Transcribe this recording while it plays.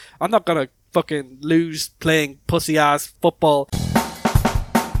I'm not going to fucking lose playing pussy-ass football. Welcome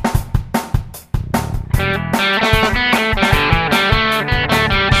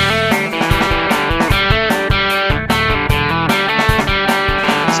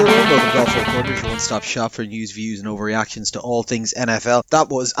to Golf Reporters, your one-stop shop for news, views and overreactions to all things NFL. That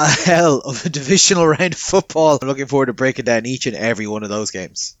was a hell of a divisional round of football. I'm looking forward to breaking down each and every one of those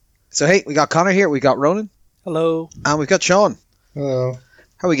games. So hey, we got Connor here, we got Ronan. Hello. And we've got Sean. Hello.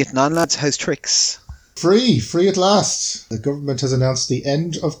 How are we getting on, lads? How's tricks? Free at last. The government has announced the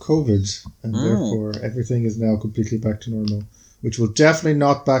end of COVID, and therefore everything is now completely back to normal, which will definitely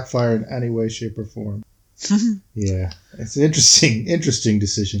not backfire in any way, shape or form. Yeah, it's an interesting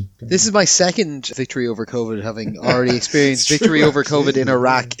decision. This is my second victory over COVID, having already experienced victory over COVID in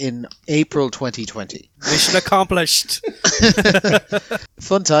Iraq in April 2020. Mission accomplished.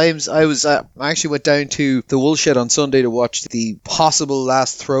 Fun times. I actually went down to the Woolshed on Sunday to watch the possible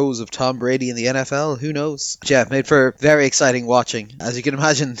last throws of Tom Brady in the NFL. Who knows? Yeah, made for very exciting watching. As you can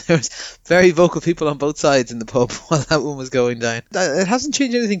imagine, there was very vocal people on both sides in the pub while that one was going down. It hasn't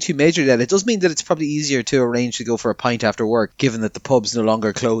changed anything too major yet. It does mean that it's probably easier to arrange to go for a pint after work, given that the pubs no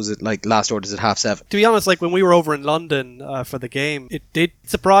longer close at like last orders at 7:30. To be honest, like when we were over in London for the game, it did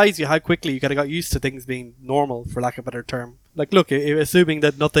surprise you how quickly you kind of got used to things being normal, for lack of a better term. Like, look, assuming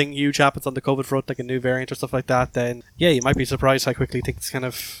that nothing huge happens on the COVID front, like a new variant or stuff like that, then yeah, you might be surprised how quickly things kind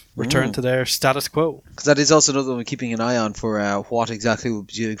of return to their status quo. Because that is also another one we're keeping an eye on for what exactly we'll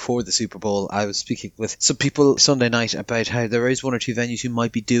be doing for the Super Bowl. I was speaking with some people Sunday night about how there is one or two venues who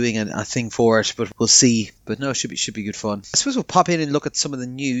might be doing a thing for it, but we'll see. But no, it should be good fun. I suppose we'll pop in and look at some of the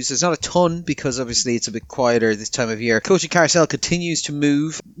news. There's not a ton because obviously it's a bit quieter this time of year. Coaching carousel continues to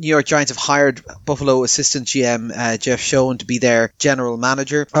move. New York Giants have hired Buffalo assistant GM Jeff Schoen to be their general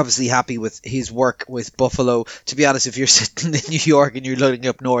manager. Obviously happy with his work with Buffalo. To be honest, if you're sitting in New York and you're looking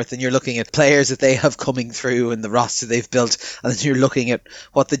up north and you're looking at players that they have coming through and the roster they've built, and then you're looking at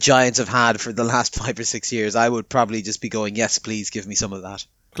what the Giants have had for the last 5 or 6 years, I would probably just be going, yes, please give me some of that.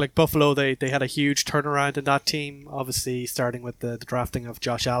 Like Buffalo, they had a huge turnaround in that team, obviously starting with the drafting of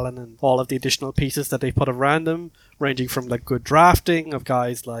Josh Allen and all of the additional pieces that they put around them, ranging from like good drafting of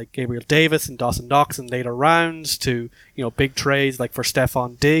guys like Gabriel Davis and Dawson Knox in later rounds to, you know, big trades like for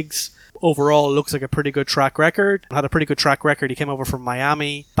Stephon Diggs. Overall, looks like a pretty good track record. Had a pretty good track record. He came over from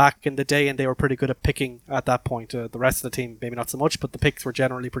Miami back in the day, and they were pretty good at picking at that point. The rest of the team, maybe not so much, but the picks were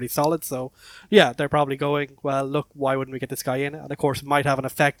generally pretty solid. So, yeah, they're probably going, well, look, why wouldn't we get this guy in? And, of course, it might have an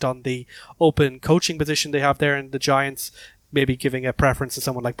effect on the open coaching position they have there in the Giants, maybe giving a preference to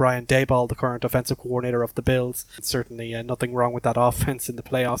someone like Brian Daboll, the current offensive coordinator of the Bills. Certainly nothing wrong with that offense in the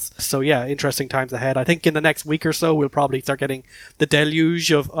playoffs. So yeah, interesting times ahead. I think in the next week or so, we'll probably start getting the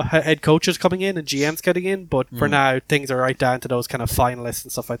deluge of head coaches coming in and GMs getting in. But for now, things are right down to those kind of finalists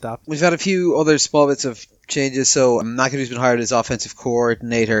and stuff like that. We've had a few other small bits of changes. So McAdoo's been hired as offensive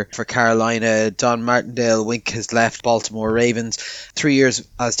coordinator for Carolina. Don Martindale Wink has left Baltimore Ravens. 3 years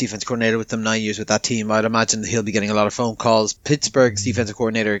as defense coordinator with them, 9 years with that team. I'd imagine he'll be getting a lot of phone calls. Pittsburgh's defensive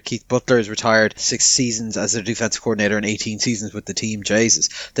coordinator Keith Butler is retired. 6 seasons as their defensive coordinator and 18 seasons with the team. Jesus,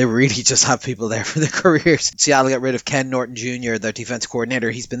 they really just have people there for their careers. Seattle got rid of Ken Norton Jr., their defensive coordinator.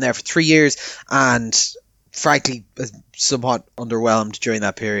 He's been there for 3 years and frankly somewhat underwhelmed during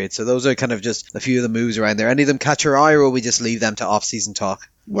that period. So those are kind of just a few of the moves around there. Any of them catch your eye, or will we just leave them to off-season talk?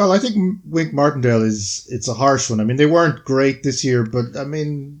 Well, I think Wink Martindale it's a harsh one. I mean, they weren't great this year, but I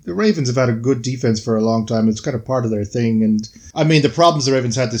mean, the Ravens have had a good defense for a long time. It's kind of part of their thing. And I mean, the problems the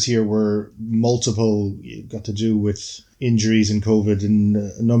Ravens had this year were multiple, got to do with injuries and COVID and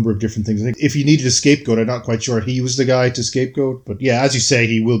a number of different things. I think if you needed a scapegoat, I'm not quite sure he was the guy to scapegoat. But yeah, as you say,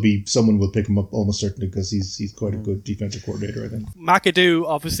 someone will pick him up almost certainly because he's quite a good defensive coordinator, I think. McAdoo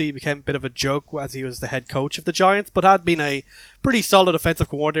obviously became a bit of a joke as he was the head coach of the Giants, but had been a pretty solid offensive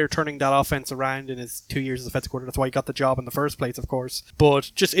coordinator, turning that offense around in his 2 years as offensive coordinator. That's why he got the job in the first place, of course.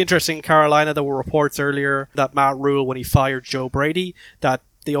 But just interesting in Carolina, there were reports earlier that Matt Rule, when he fired Joe Brady, that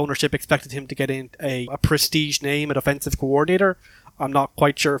the ownership expected him to get in a prestige name at offensive coordinator. I'm not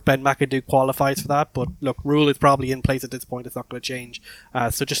quite sure if Ben McAdoo qualifies for that, but look, Rule is probably in place at this point. It's not going to change.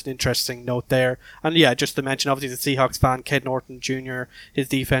 So just an interesting note there. And yeah, just to mention, obviously, the Seahawks fan, Ken Norton Jr., his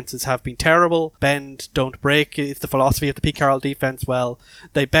defenses have been terrible. Bend, don't break. It's the philosophy of the Pete Carroll defense. Well,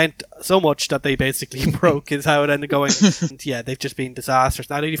 they bent so much that they basically broke is how it ended going. And yeah, they've just been disastrous.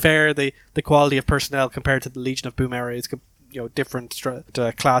 Now, to be fair, the quality of personnel compared to the Legion of Boom era is different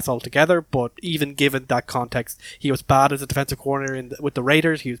class altogether. But even given that context, he was bad as a defensive corner with the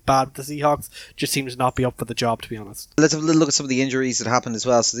Raiders. He was bad with the Seahawks. Just seems to not be up for the job, to be honest. Let's have a little look at some of the injuries that happened as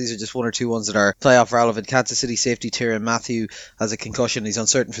well. So these are just one or two ones that are playoff relevant. Kansas City safety Tyrann Mathieu has a concussion. He's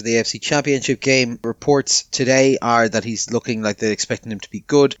uncertain for the AFC Championship game. Reports today are that he's looking like they're expecting him to be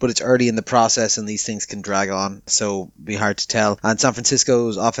good, but it's early in the process and these things can drag on, so it'll be hard to tell. And San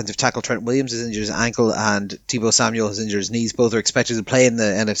Francisco's offensive tackle Trent Williams has injured his ankle and Deebo Samuel has injured his knees. Both are expected to play in the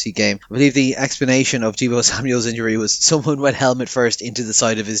NFC game. I believe the explanation of Deebo Samuel's injury was someone went helmet first into the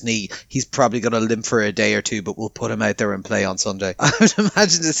side of his knee. He's probably going to limp for a day or two, but we'll put him out there and play on Sunday. I would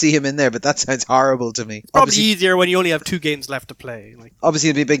imagine to see him in there, but that sounds horrible to me. It's probably easier when you only have 2 games left to play. Obviously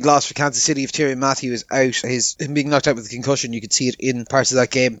it'll be a big loss for Kansas City if Tyrann Mathieu is out. Him being knocked out with a concussion, you could see it in parts of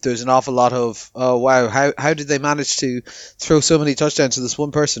that game. There's an awful lot of, oh wow, how did they manage to throw so many touchdowns to this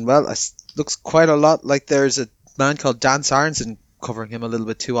one person? Well, it looks quite a lot like there's a man called Dan Sorensen covering him a little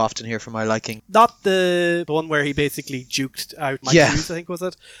bit too often here for my liking. Not the one where he basically juked out Mike Hughes, I think, was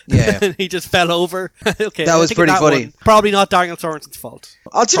it? Yeah. He just fell over. Okay, that was pretty funny. One, probably not Daniel Sorensen's fault.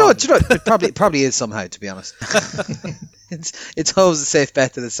 Oh, do you know what? It probably is somehow, to be honest. It's always a safe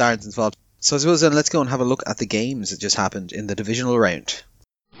bet that it's Sorensen's fault. So I suppose then let's go and have a look at the games that just happened in the divisional round.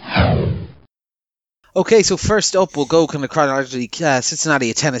 Okay, so first up, we'll go kind of chronologically.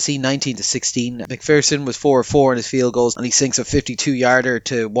 Cincinnati at Tennessee, 19-16. McPherson was 4 of 4 in his field goals, and he sinks a 52-yarder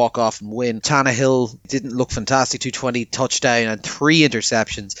to walk off and win. Tannehill didn't look fantastic, 220 touchdown and 3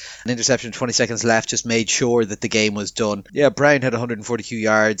 interceptions. An interception 20 seconds left just made sure that the game was done. Yeah, Brown had 142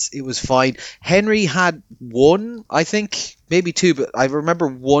 yards. It was fine. Henry had 1, I think, maybe 2, but I remember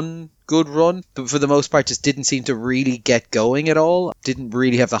 1 good run, but for the most part just didn't seem to really get going at all. Didn't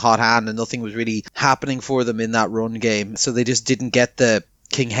really have the hot hand and nothing was really happening for them in that run game, so they just didn't get the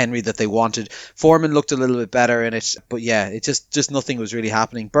King Henry that they wanted. Foreman looked a little bit better in it, but yeah, it just nothing was really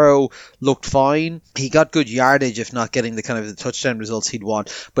happening. Burrow looked fine. He got good yardage, if not getting the kind of the touchdown results he'd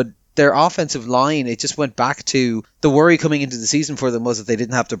want, but their offensive line, it just went back to the worry coming into the season for them was that they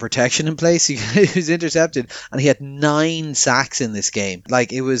didn't have the protection in place. He was intercepted and he had 9 sacks in this game.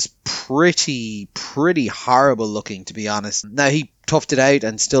 Like, it was pretty horrible looking, to be honest. Now, he toughed it out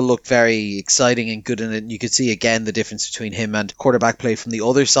and still looked very exciting and good in it. And you could see again the difference between him and quarterback play from the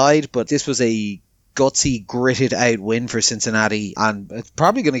other side, but this was a gutsy, gritted out win for Cincinnati, and it's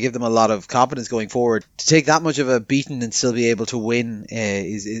probably going to give them a lot of confidence going forward. To take that much of a beating and still be able to win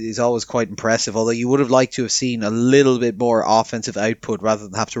is always quite impressive, although you would have liked to have seen a little bit more offensive output rather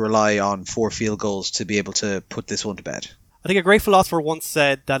than have to rely on 4 field goals to be able to put this one to bed. I think a great philosopher once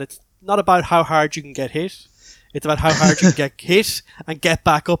said that it's not about how hard you can get hit, it's about how hard you can get hit and get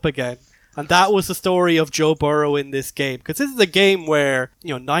back up again. And that was the story of Joe Burrow in this game. Because this is a game where,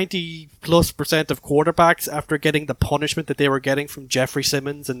 90+% of quarterbacks, after getting the punishment that they were getting from Jeffrey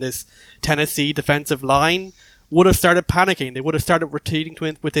Simmons and this Tennessee defensive line, would have started panicking. They would have started retreating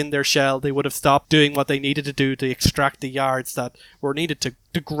within their shell. They would have stopped doing what they needed to do to extract the yards that were needed to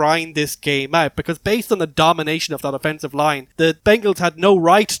grind this game out, because based on the domination of that offensive line, the Bengals had no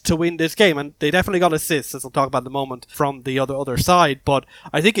right to win this game, and they definitely got assists, as I'll talk about in a moment, from the other side. But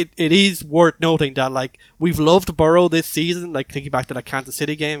I think it is worth noting that, like, we've loved Burrow this season, like thinking back to that Kansas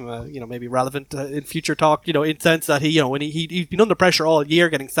City game, maybe relevant in future talk, in the sense that when he's been under pressure all year,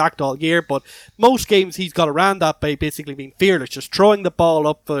 getting sacked all year, but most games he's got around that by basically being fearless, just throwing the ball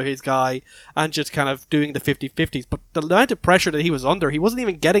up for his guy and just kind of doing the 50-50s. But the amount of pressure that he was under, he wasn't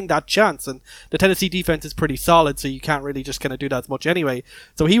even getting that chance, and the Tennessee defense is pretty solid, so you can't really just kind of do that as much anyway.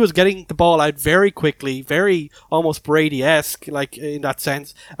 So he was getting the ball out very quickly, very almost Brady-esque, like in that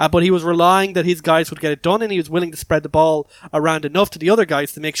sense, but he was relying that his guys would get it done, and he was willing to spread the ball around enough to the other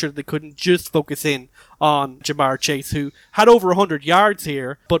guys to make sure that they couldn't just focus in on Ja'Marr Chase, who had over 100 yards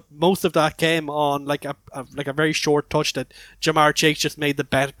here, but most of that came on like a very short touch that Ja'Marr Chase just made the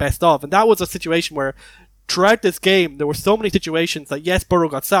best of. And that was a situation where throughout this game, there were so many situations that, yes, Burrow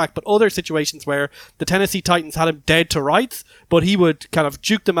got sacked, but other situations where the Tennessee Titans had him dead to rights, but he would kind of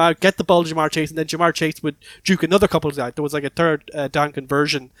juke them out, get the ball to Ja'Marr Chase, and then Ja'Marr Chase would juke another couple of guys. There was like a third down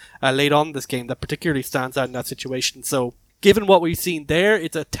conversion late on in this game that particularly stands out in that situation. So given what we've seen there,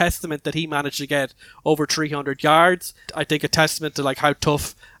 it's a testament that he managed to get over 300 yards. I think a testament to like how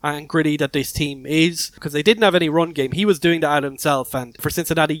tough and gritty that this team is, because they didn't have any run game. He was doing that himself. And for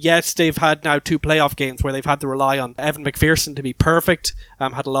Cincinnati, yes, they've had now 2 playoff games where they've had to rely on Evan McPherson to be perfect.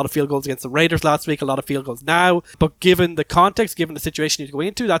 Had a lot of field goals against the Raiders last week, a lot of field goals now. But given the context, given the situation he's going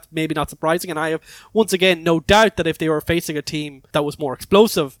into, that's maybe not surprising. And I have, once again, no doubt that if they were facing a team that was more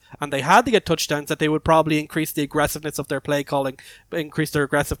explosive and they had to get touchdowns, that they would probably increase the aggressiveness of their play calling, increase their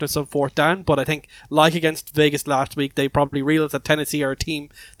aggressiveness on 4th down. But I think, like against Vegas last week, they probably realized that Tennessee are a team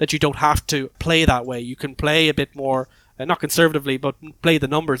that you don't have to play that way. You can play a bit more, not conservatively, but play the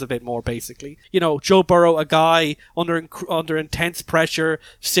numbers a bit more, basically. You know, Joe Burrow, a guy under intense pressure,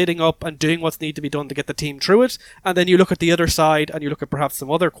 sitting up and doing what's need to be done to get the team through it. And then you look at the other side, and you look at perhaps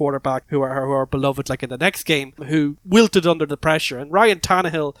some other quarterback who are beloved, like in the next game, who wilted under the pressure. And Ryan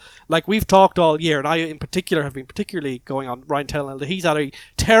Tannehill, like we've talked all year, and I in particular have been particularly going on Ryan Tannehill, that he's had a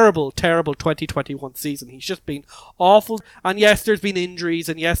terrible 2021 season. He's just been awful. And yes, there's been injuries,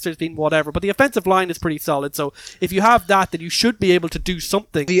 and yes, there's been whatever, but the offensive line is pretty solid. So if you have that, then you should be able to do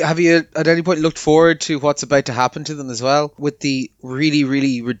something. Have you at any point looked forward to what's about to happen to them as well? With the really,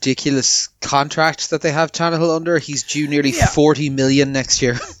 really ridiculous contract that they have Tannehill under, he's due nearly $40 million next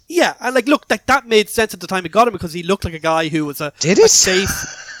year. Yeah, and like, look, that made sense at the time he got him, because he looked like a guy who was a safe.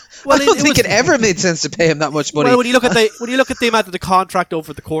 Well, I don't think it ever made sense to pay him that much money. Well, when you look at the amount of the contract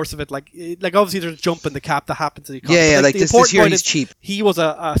over the course of it, like obviously there's a jump in the cap that happens in the contract. Yeah, like this year he's cheap. He was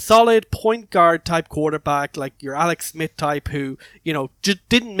a solid point guard type quarterback, like your Alex Smith type, who, you know, just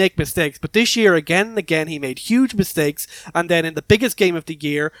didn't make mistakes. But this year, again and again, he made huge mistakes. And then in the biggest game of the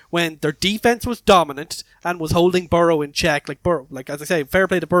year, when their defense was dominant and was holding Burrow in check, like as I say, fair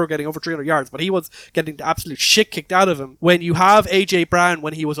play to Burrow getting over 300 yards, but he was getting the absolute shit kicked out of him. When you have AJ Brown,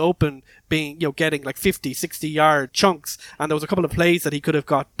 when he was open, being, you know, getting like 50, 60 yard chunks, and there was a couple of plays that he could have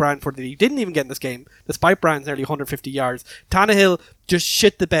got Brown for that he didn't even get in this game, despite Brown's nearly 150 yards. Tannehill just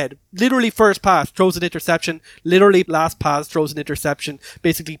shit the bed. Literally first pass, throws an interception. Literally last pass, throws an interception.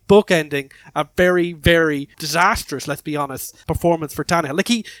 Basically bookending a very, very disastrous, let's be honest, performance for Tannehill. Like,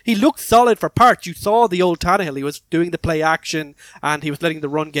 he looked solid for parts. You saw the old Tannehill. He was doing the play action and he was letting the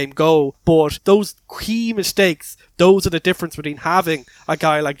run game go. But those key mistakes, those are the difference between having a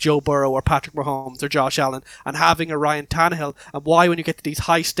guy like Joe Burrow or Patrick Mahomes or Josh Allen and having a Ryan Tannehill, and why when you get to these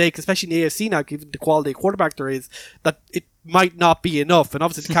high stakes, especially in the AFC now, given the quality of quarterback there is, that it might not be enough. And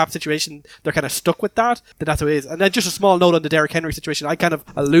obviously the cap situation, they're kind of stuck with that, but that's how it is. And then just a small note on the Derrick Henry situation. I kind of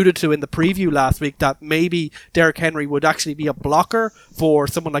alluded to in the preview last week that maybe Derrick Henry would actually be a blocker for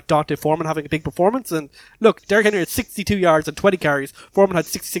someone like Dante Foreman having a big performance. And look, Derrick Henry had 62 yards and 20 carries. Foreman had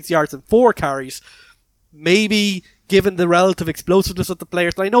 66 yards and 4 carries. Maybe, given the relative explosiveness of the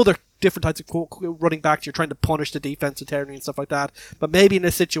players, and I know they're different types of running backs, you're trying to punish the defense with Henry and stuff like that, but maybe in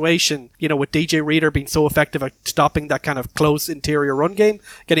this situation, you know, with DJ Reader being so effective at stopping that kind of close interior run game,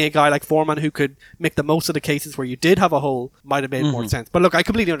 getting a guy like Foreman who could make the most of the cases where you did have a hole might have made more sense. But look, I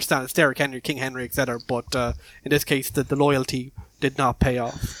completely understand it's Derrick Henry, King Henry, etc., but in this case, the loyalty did not pay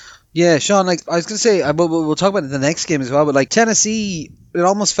off. Yeah, Sean, like I was going to say, we'll talk about it in the next game as well, but like Tennessee, it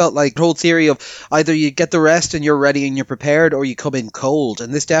almost felt like the whole theory of either you get the rest and you're ready and you're prepared, or you come in cold.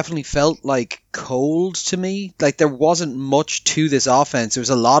 And this definitely felt like cold to me. Like there wasn't much to this offense. There was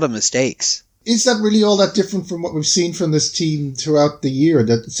a lot of mistakes. Is that really all that different from what we've seen from this team throughout the year?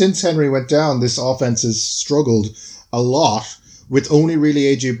 That since Henry went down, this offense has struggled a lot, with only really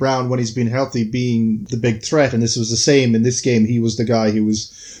A.J. Brown, when he's been healthy, being the big threat. And this was the same in this game. He was the guy who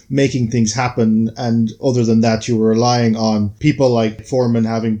was making things happen. And other than that, you were relying on people like Foreman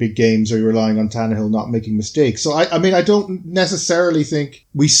having big games, or you're relying on Tannehill not making mistakes. So, I mean, I don't necessarily think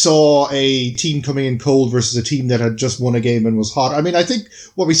we saw a team coming in cold versus a team that had just won a game and was hot. I mean, I think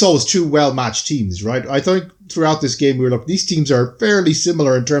what we saw was 2 well-matched teams, right? I think throughout this game, we were like, these teams are fairly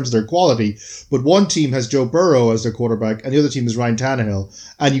similar in terms of their quality, but one team has Joe Burrow as their quarterback and the other team is Ryan Tannehill.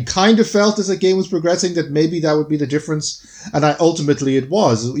 And you kind of felt as the game was progressing that maybe that would be the difference. And ultimately it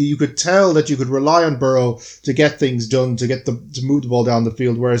was. You could tell that you could rely on Burrow to get things done, to move the ball down the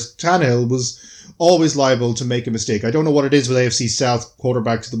field, whereas Tannehill was always liable to make a mistake. I don't know what it is with AFC South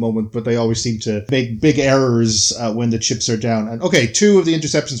quarterbacks at the moment, but they always seem to make big errors when the chips are down. And okay, 2 of the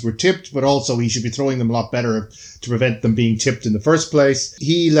interceptions were tipped, but also he should be throwing them a lot better to prevent them being tipped in the first place.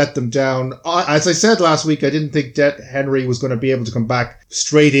 He let them down. As I said last week, I didn't think Henry was going to be able to come back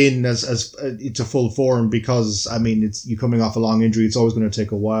straight in as into full form, because, I mean, it's you coming off a long injury, it's always going to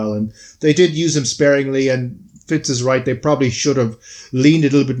take a while. And they did use him sparingly, and Fitz is right. They probably should have leaned a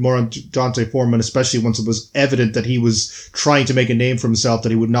little bit more on Dante Foreman, especially once it was evident that he was trying to make a name for himself, that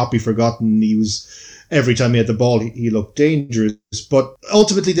he would not be forgotten. Every time he had the ball, he looked dangerous. But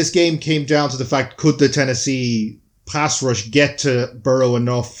ultimately, this game came down to the fact, could the Tennessee pass rush get to Burrow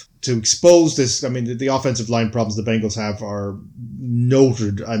enough to expose this. I mean, the offensive line problems the Bengals have are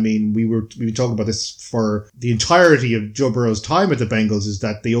noted. I mean, we've been talking about this for the entirety of Joe Burrow's time at the Bengals, is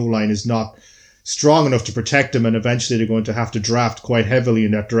that the O-line is not strong enough to protect him, and eventually they're going to have to draft quite heavily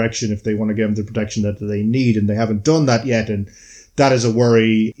in that direction if they want to give him the protection that they need, and they haven't done that yet, and that is a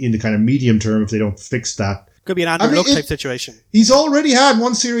worry in the kind of medium term if they don't fix that. Could be an Andrew Luck type situation. He's already had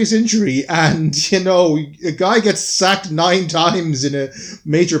one serious injury, and, a guy gets sacked 9 times in a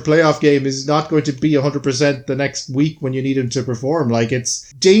major playoff game is not going to be 100% the next week when you need him to perform. Like,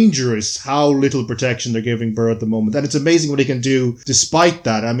 it's dangerous how little protection they're giving Burrow at the moment, and it's amazing what he can do despite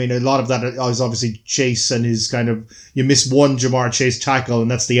that. I mean, a lot of that is obviously Chase and his kind of, you miss one Jamar Chase tackle, and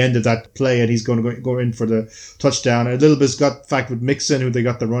that's the end of that play, and he's going to go in for the touchdown. A little bit's got fact with Mixon, who they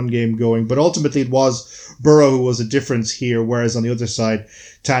got the run game going, but ultimately it was Burrow who was a difference here, whereas on the other side,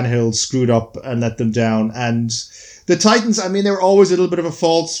 Tannehill screwed up and let them down. And the Titans, I mean, they were always a little bit of a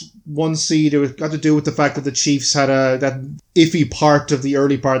false 1 seed. It got to do with the fact that the Chiefs had that iffy part of the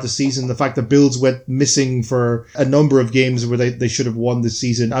early part of the season, the fact that Bills went missing for a number of games where they should have won this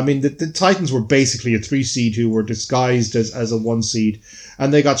season. I mean, the Titans were basically a 3 seed who were disguised as a 1 seed,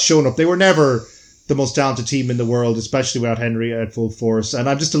 and they got shown up. They were never the most talented team in the world, especially without Henry at full force. And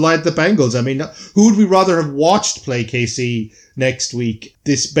I'm just delighted the Bengals. I mean, who would we rather have watched play KC next week?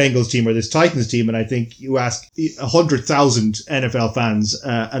 This Bengals team or this Titans team? And I think you ask 100,000 NFL fans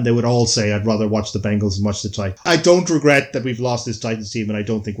and they would all say, I'd rather watch the Bengals and watch the Titans. I don't regret that we've lost this Titans team, and I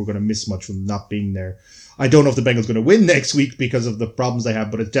don't think we're going to miss much from not being there. I don't know if the Bengals are going to win next week because of the problems they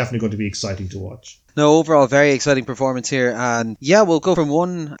have, but it's definitely going to be exciting to watch. No, overall, very exciting performance here. And yeah, we'll go from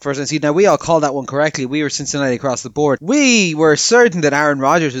 1 first seed. Now, we all called that one correctly. We were Cincinnati across the board. We were certain that Aaron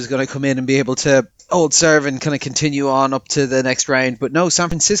Rodgers was going to come in and be able to hold serve and kind of continue on up to the next round. But no, San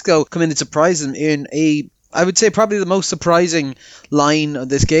Francisco come in and surprise them in I would say probably the most surprising line of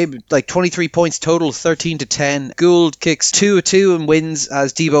this game. Like 23 points total, 13-10. Gould kicks 2 of 2 and wins,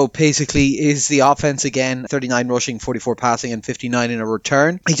 as Debo basically is the offense again. 39 rushing, 44 passing, and 59 in a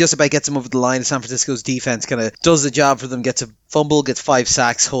return. He just about gets him over the line. San Francisco's defense kind of does the job for them, gets a fumble, gets 5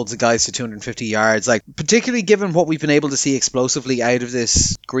 sacks, holds the guys to 250 yards. Like, particularly given what we've been able to see explosively out of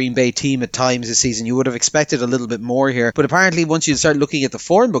this Green Bay team at times this season, you would have expected a little bit more here. But apparently, once you start looking at the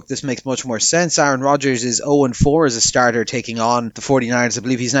form book, this makes much more sense. Aaron Rodgers is 0-4 as a starter taking on the 49ers. I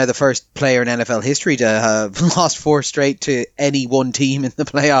believe he's now the first player in NFL history to have lost 4 straight to any one team in the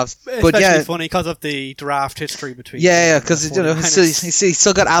playoffs. But yeah, funny because of the draft history between. Yeah, because he's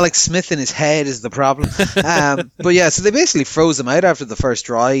still got Alex Smith in his head is the problem. But yeah, so they basically froze them out after the first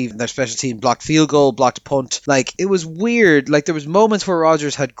drive. Their special team blocked field goal, blocked punt. Like, it was weird. Like, there was moments where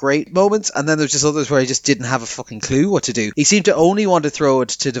Rodgers had great moments, and then there's just others where he just didn't have a fucking clue what to do. He seemed to only want to throw it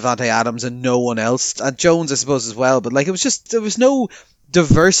to Devontae Adams and no one else, and Jones I suppose as well, but like, it was just, there was no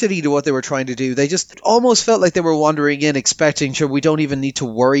diversity to what they were trying to do. They just almost felt like they were wandering in expecting, sure, we don't even need to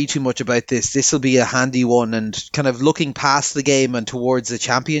worry too much about this will be a handy one, and kind of looking past the game and towards the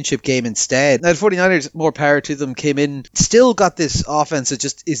championship game instead. Now the 49ers, more power to them, came in, still got this offense that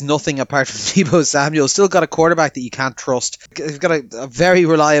just is nothing apart from Deebo Samuel, still got a quarterback that you can't trust. They've got a very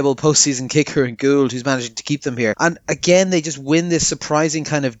reliable postseason kicker in Gould who's managing to keep them here, and again they just win this surprising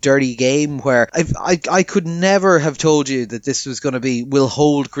kind of dirty game where I could never have told you that this was going to be, will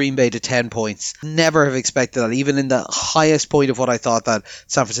hold Green Bay to 10 points. Never have expected that, even in the highest point of what I thought that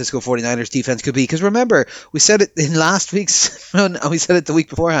San Francisco 49ers defense could be. Because remember, we said it in last week's and we said it the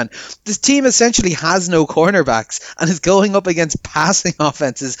week beforehand, this team essentially has no cornerbacks and is going up against passing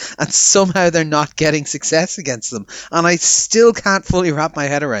offenses, and somehow they're not getting success against them. And I still can't fully wrap my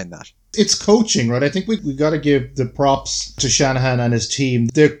head around that. It's coaching, right? I think we got to give the props to Shanahan and his team.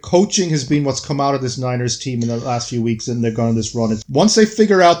 Their coaching has been what's come out of this Niners team in the last few weeks, and they've gone on this run. Once they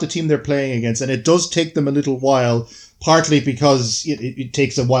figure out the team they're playing against, and it does take them a little while, partly because it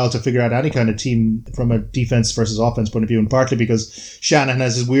takes a while to figure out any kind of team from a defense versus offense point of view, and partly because Shanahan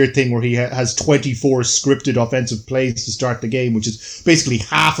has this weird thing where he has 24 scripted offensive plays to start the game, which is basically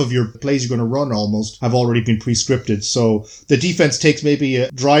half of your plays you're going to run almost have already been pre-scripted. So the defense takes maybe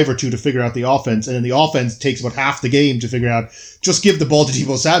a drive or two to figure out the offense, and then the offense takes about half the game to figure out, just give the ball to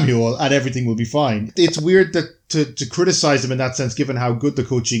Deebo Samuel and everything will be fine. It's weird that to criticize them in that sense, given how good the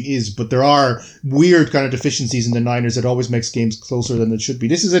coaching is, but there are weird kind of deficiencies in the Niners that always makes games closer than it should be.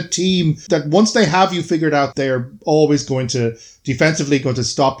 This is a team that once they have you figured out, they're always going to defensively going to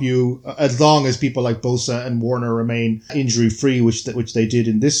stop you as long as people like Bosa and Warner remain injury free, which they did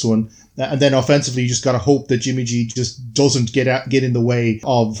in this one. And then offensively, you just got to hope that Jimmy G just doesn't get in the way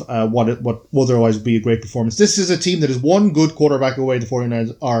of what otherwise would be a great performance. This is a team that has one good quarterback quarterback away the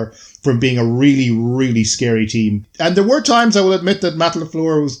 49ers are from being a really, really scary team. And there were times, I will admit, that Matt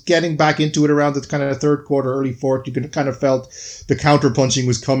LaFleur was getting back into it around the kind of third quarter, early fourth. You could kind of felt the counter-punching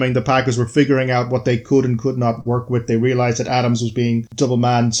was coming. The Packers were figuring out what they could and could not work with. They realized that Adams was being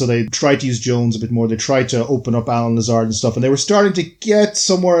double-manned, so they tried to use Jones a bit more. They tried to open up Allen Lazard and stuff, and they were starting to get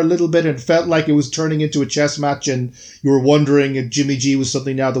somewhere a little bit. It felt like it was turning into a chess match, and you were wondering if Jimmy G was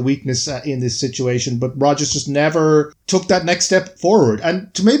something now the weakness in this situation. But Rodgers just never took that next step forward.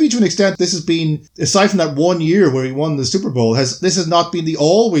 And to an extent, this has been, aside from that 1 year where he won the Super Bowl, this has not been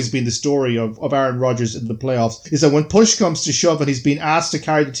always been the story of Aaron Rodgers in the playoffs, is that when push comes to shove and he's been asked to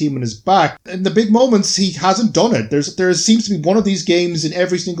carry the team on his back, in the big moments, he hasn't done it. There seems to be one of these games in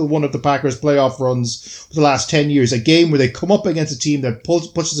every single one of the Packers playoff runs for the last 10 years, a game where they come up against a team that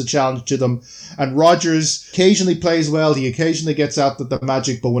pushes a challenge to them, and Rodgers occasionally plays well, he occasionally gets out the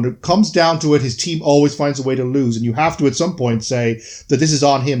magic, but when it comes down to it, his team always finds a way to lose, and you have to at some point say that this is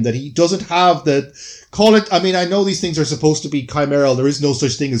on him, that he doesn't have the, call it, I mean, I know these things are supposed to be chimeral, there is no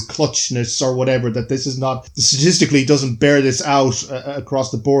such thing as clutchness or whatever, that this is not, statistically doesn't bear this out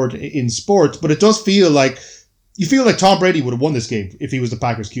across the board in sport, but it does feel like, you feel like Tom Brady would have won this game if he was the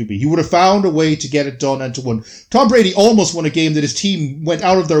Packers QB. He would have found a way to get it done and to win. Tom Brady almost won a game that his team went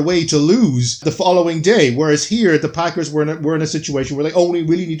out of their way to lose the following day, whereas here the Packers were in a situation where they only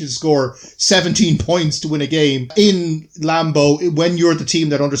really needed to score 17 points to win a game in Lambeau when you're the team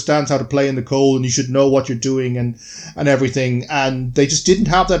that understands how to play in the cold and you should know what you're doing and everything. And they just didn't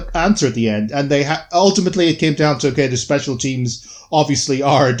have that answer at the end. And ultimately it came down to, okay, the special teams obviously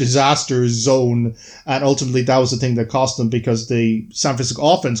are a disaster zone, and ultimately that was the thing that cost them because the San Francisco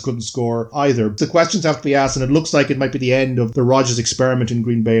offense couldn't score either. The questions have to be asked, and it looks like it might be the end of the Rodgers experiment in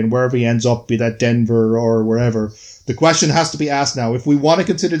Green Bay, and wherever he ends up, be that Denver or wherever, the question has to be asked now. If we want to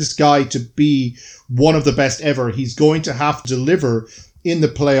consider this guy to be one of the best ever, he's going to have to deliver in the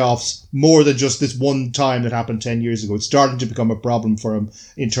playoffs more than just this one time that happened 10 years ago. It's starting to become a problem for him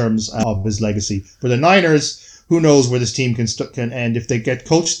in terms of his legacy. For the Niners, who knows where this team can end. If they get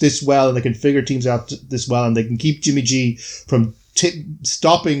coached this well and they can figure teams out this well and they can keep Jimmy G from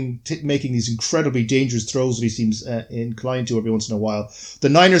stopping making these incredibly dangerous throws that he seems inclined to every once in a while, the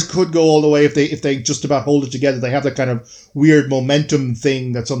Niners could go all the way if they just about hold it together. They have that kind of weird momentum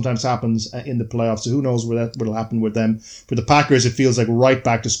thing that sometimes happens in the playoffs. So who knows what'll happen with them. For the Packers, it feels like right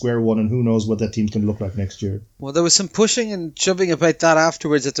back to square one, and who knows what that team's going to look like next year. Well, there was some pushing and shoving about that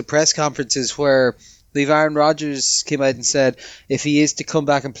afterwards at the press conferences where Aaron Rodgers came out and said if he is to come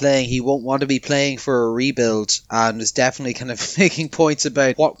back and playing, he won't want to be playing for a rebuild, and was definitely kind of making points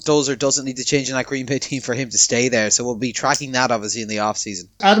about what does or doesn't need to change in that Green Bay team for him to stay there. So we'll be tracking that obviously in the offseason.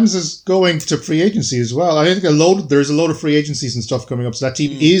 Adams is going to free agency as well. I think there's a load of free agencies and stuff coming up, so that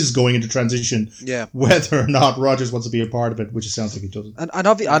team is going into transition. Yeah. Whether or not Rodgers wants to be a part of it, which it sounds like he doesn't. And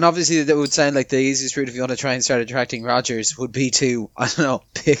obviously that would sound like the easiest route if you want to try and start attracting Rodgers would be to, I don't know,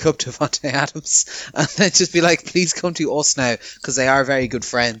 pick up Devontae Adams and then just be like, please come to us now, because they are very good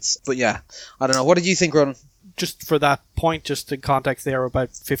friends. But yeah, I don't know. What did you think, Ronan? Just for that point, just in context, they are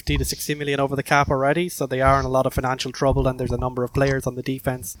about 50 to 60 million over the cap already, so they are in a lot of financial trouble, and there's a number of players on the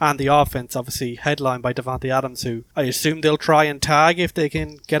defense and the offense, obviously headlined by Devontae Adams, who I assume they'll try and tag if they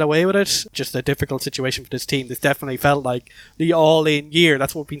can get away with it. Just a difficult situation for this team. This definitely felt like the all-in year.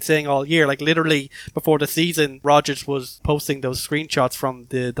 That's what we've been saying all year. Like literally before the season, Rodgers was posting those screenshots from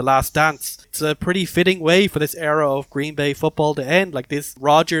the Last Dance. It's a pretty fitting way for this era of Green Bay football to end. Like this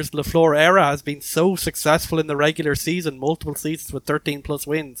Rodgers-LaFleur era has been so successful in the regular season, multiple seasons with 13 plus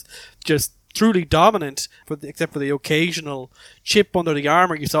wins, just truly dominant, except for the occasional chip under the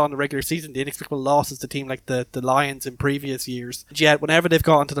armor you saw in the regular season, the inexplicable losses to team like the Lions in previous years. Yet whenever they've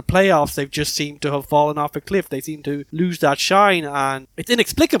gotten to the playoffs, they've just seemed to have fallen off a cliff. They seem to lose that shine, and it's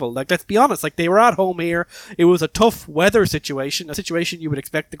inexplicable. Like, let's be honest, like they were at home here. It was a tough weather situation, a situation you would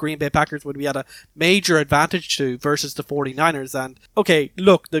expect the Green Bay Packers would be at a major advantage to versus the 49ers. And okay,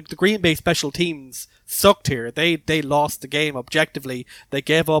 look, the Green Bay special teams sucked here. They lost the game objectively. They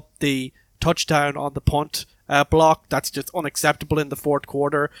gave up the touchdown on the punt block. That's just unacceptable in the fourth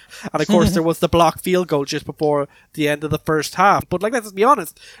quarter. And of course there was the blocked field goal just before the end of the first half. But like, let's be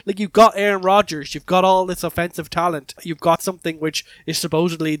honest, like you've got Aaron Rodgers, you've got all this offensive talent, you've got something which is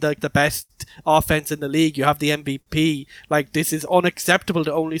supposedly like the best offense in the league, you have the MVP. Like, this is unacceptable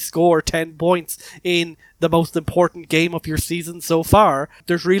to only score 10 points in the most important game of your season so far.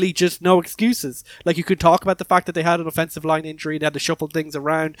 There's really just no excuses. Like, you could talk about the fact that they had an offensive line injury, they had to shuffle things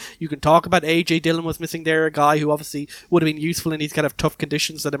around. You can talk about AJ Dillon was missing there, a guy who obviously would have been useful in these kind of tough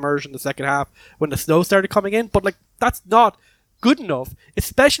conditions that emerged in the second half when the snow started coming in. But like, that's not good enough,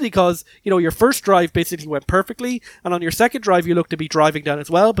 especially because, your first drive basically went perfectly, and on your second drive you look to be driving down as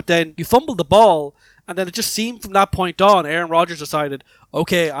well, but then you fumbled the ball, and then it just seemed from that point on, Aaron Rodgers decided,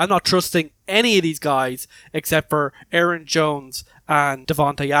 okay, I'm not trusting any of these guys except for Aaron Jones and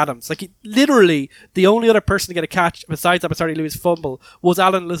Devontae Adams. Literally, the only other person to get a catch besides Abasari Louis' fumble was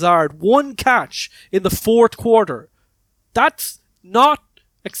Alan Lazard. One catch in the fourth quarter. That's not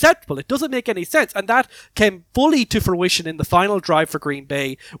acceptable. It doesn't make any sense. And that came fully to fruition in the final drive for Green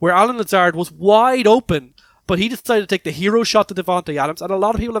Bay, where Alan Lazard was wide open, but he decided to take the hero shot to Devontae Adams, and a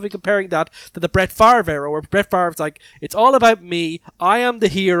lot of people have been comparing that to the Brett Favre era, where Brett Favre's like, it's all about me, I am the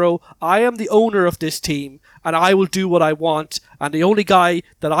hero, I am the owner of this team, and I will do what I want, and the only guy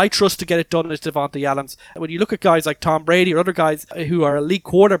that I trust to get it done is Devontae Adams. And when you look at guys like Tom Brady or other guys who are elite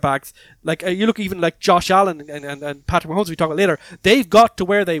quarterbacks, you look even like Josh Allen and Patrick Mahomes, we talk about later, they've got to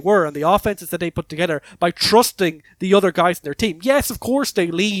where they were and the offenses that they put together by trusting the other guys in their team. Yes, of course they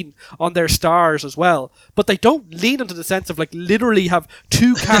lean on their stars as well, but they don't lean into the sense of literally have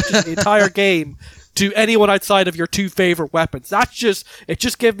two catches in the entire game to anyone outside of your two favorite weapons. It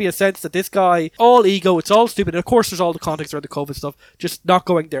just gave me a sense that this guy, all ego, it's all stupid. And of course, there's all the context around the COVID stuff, just not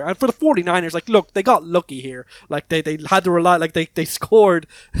going there. And for the 49ers, look, they got lucky here. They had to rely, they scored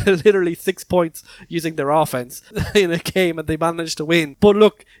literally 6 points using their offense in a game, and they managed to win. But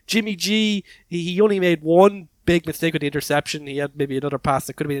look, Jimmy G, he only made one big mistake with the interception. He had maybe another pass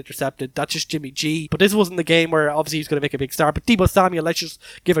that could have been intercepted. That's just Jimmy G. But this wasn't the game where obviously he's going to make a big start. But Deebo Samuel, let's just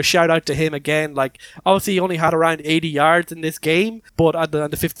give a shout out to him again. Obviously he only had around 80 yards in this game, but at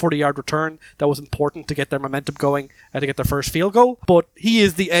the fifth 40-yard return, that was important to get their momentum going and to get their first field goal. But he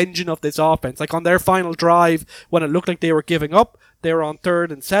is the engine of this offense. On their final drive, when it looked like they were giving up, they were on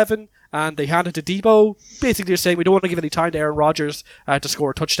 3rd and 7, and they handed to Deebo, basically saying we don't want to give any time to Aaron Rodgers to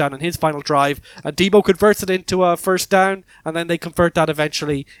score a touchdown in his final drive, and Deebo converts it into a first down, and then they convert that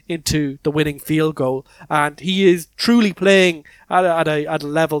eventually into the winning field goal. And he is truly playing at a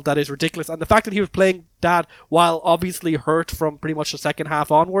level that is ridiculous, and the fact that he was playing that while obviously hurt from pretty much the second half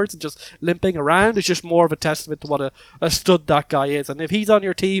onwards and just limping around is just more of a testament to what a stud that guy is. And if he's on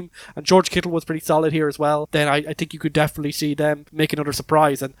your team, and George Kittle was pretty solid here as well, then I think you could definitely see them make another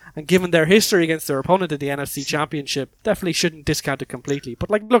surprise, and given their history against their opponent in the NFC Championship, definitely shouldn't discount it completely.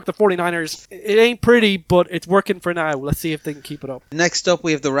 But look, the 49ers, it ain't pretty, but it's working for now. Let's see if they can keep it up. Next up,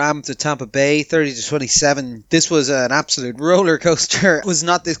 we have the Rams at Tampa Bay, 30-27. This was an absolute roller coaster. It was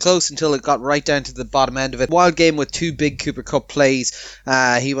not this close until it got right down to the bottom end of it. Wild game with two big Cooper Kupp plays.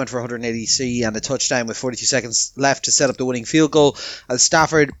 He went for 180 and a touchdown with 42 seconds left to set up the winning field goal. As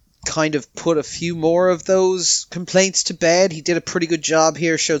Stafford kind of put a few more of those complaints to bed. He did a pretty good job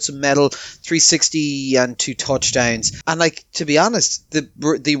here, showed some mettle, 360 and 2 touchdowns. And to be honest,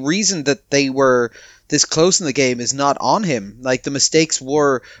 the reason that they were this close in the game is not on him. The mistakes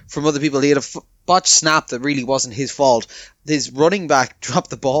were from other people. He had a botched snap that really wasn't his fault. His running back dropped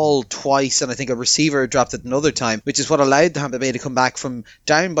the ball twice, and I think a receiver dropped it another time, which is what allowed Tampa Bay to come back from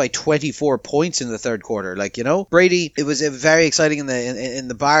down by 24 points in the third quarter. Brady, it was very exciting in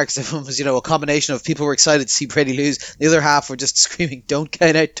the bar, because everyone was, a combination of people were excited to see Brady lose. The other half were just screaming, "Don't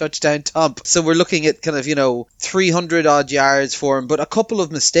count out, touchdown, Tom." So we're looking at 300 odd yards for him, but a couple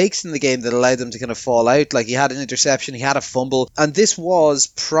of mistakes in the game that allowed them to kind of fall out. He had an interception, he had a fumble, and this was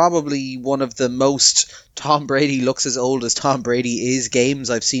probably one of the most Tom Brady looks as old as Tom Brady is games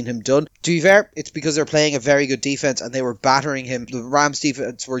I've seen him done. To be fair, it's because they're playing a very good defense and they were battering him. The Rams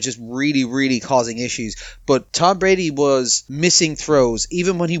defense were just really, really causing issues. But Tom Brady was missing throws.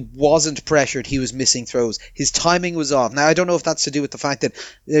 Even when he wasn't pressured, he was missing throws. His timing was off. Now, I don't know if that's to do with the fact that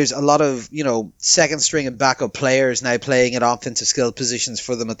there's a lot of, second string and backup players now playing at offensive skill positions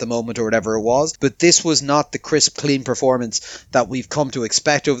for them at the moment or whatever it was. But this was not the crisp, clean performance that we've come to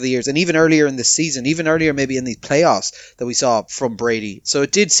expect over the years. And even earlier in this season, even earlier maybe in these playoffs that we saw from Brady. So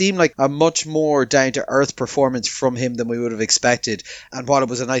it did seem like a much more down-to-earth performance from him than we would have expected. And while it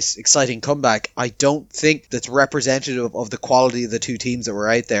was a nice, exciting comeback, I don't think that's representative of the quality of the two teams that were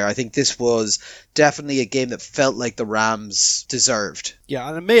out there. I think this was definitely a game that felt like the Rams deserved. Yeah,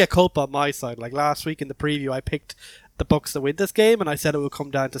 and a mea culpa on my side. Last week in the preview, I picked the Bucs to win this game, and I said it would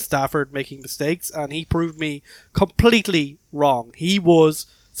come down to Stafford making mistakes, and he proved me completely wrong. He was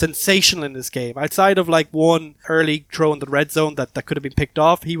sensational in this game. Outside of one early throw in the red zone that could have been picked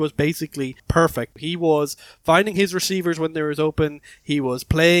off, he was basically perfect. He was finding his receivers when they was open. He was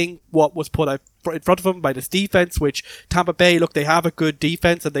playing what was put out in front of him by this defense, which Tampa Bay, look, they have a good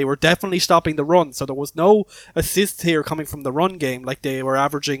defense and they were definitely stopping the run. So there was no assists here coming from the run game, like they were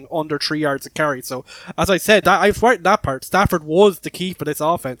averaging under 3 yards a carry. So as I said, I was right in that part. Stafford was the key for this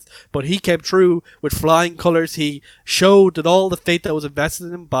offense, but he came through with flying colours. He showed that all the faith that was invested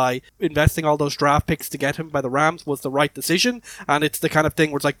in him by investing all those draft picks to get him by the Rams was the right decision. And it's the kind of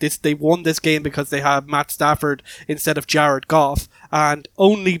thing where it's like this, they won this game because they have Matt Stafford instead of Jared Goff, and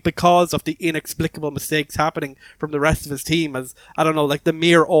only because of the inexplicable mistakes happening from the rest of his team, as I don't know, like the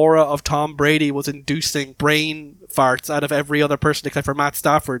mere aura of Tom Brady was inducing brain farts out of every other person except for Matt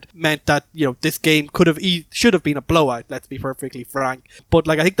Stafford, meant that, you know, this game should have been a blowout, let's be perfectly frank. But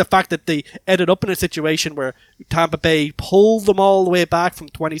like, I think the fact that they ended up in a situation where Tampa Bay pulled them all the way back from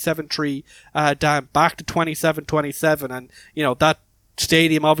 27-3 down back to 27-27, and you know, that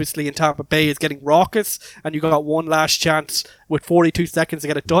stadium obviously in Tampa Bay is getting raucous, and you got one last chance with 42 seconds to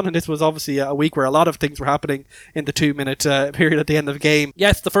get it done. And this was obviously a week where a lot of things were happening in the 2-minute period at the end of the game.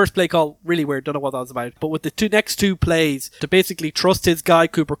 Yes, the first play call, really weird, don't know what that was about, but with the next two plays, to basically trust his guy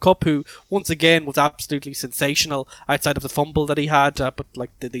Cooper Kupp, who once again was absolutely sensational outside of the fumble that he had, but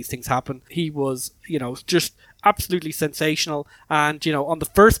like these things happen, he was, you know, just absolutely sensational. And you know, on the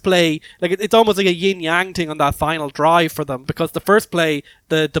first play, like it's almost like a yin-yang thing on that final drive for them, because the first play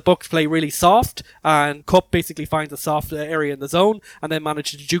the Bucks play really soft, and Kupp basically finds a soft area in the zone and then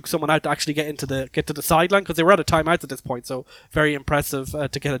manages to juke someone out to actually get to the sideline, because they were out of timeouts at this point. So very impressive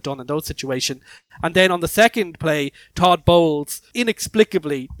to get it done in those situations. And then on the second play, Todd Bowles,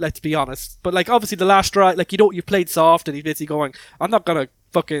 inexplicably, let's be honest, but like obviously the last drive, like, you know, you played soft, and he's basically going, I'm not gonna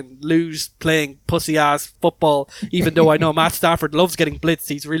fucking lose playing pussy ass football, even though I know Matt Stafford loves getting blitzed.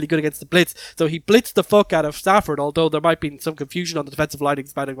 He's really good against the blitz, so he blitzed the fuck out of Stafford, although there might be some confusion on the defensive line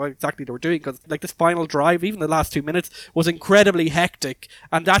about what exactly they were doing, because like this final drive, even the last 2 minutes, was incredibly hectic.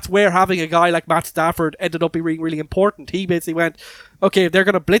 And that's where having a guy like Matt Stafford ended up being really important. He basically went, okay, if they're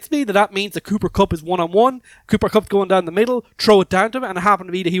going to blitz me, then that means that Cooper Kupp is one-on-one. Cooper Kupp's going down the middle, throw it down to him, and it happened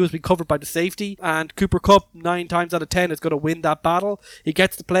to be that he was being covered by the safety, and Cooper Kupp 9 times out of 10 is going to win that battle. He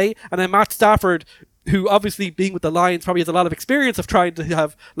gets the play, and then Matt Stafford, who obviously being with the Lions probably has a lot of experience of trying to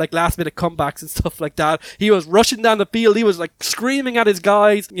have like last minute comebacks and stuff like that. He was rushing down the field, he was like screaming at his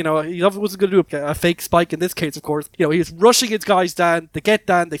guys, you know, he obviously wasn't going to do a fake spike in this case, of course. You know, he was rushing his guys down, they get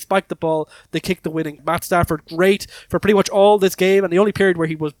down, they spike the ball, they kick the winning. Matt Stafford, great for pretty much all this game, and the only period where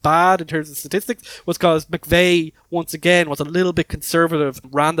he was bad in terms of statistics was because McVay once again was a little bit conservative,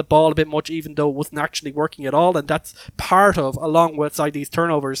 ran the ball a bit much even though it wasn't actually working at all, and that's part of, along with these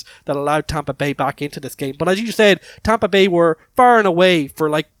turnovers, that allowed Tampa Bay back into this game. But as you said, Tampa Bay were far and away for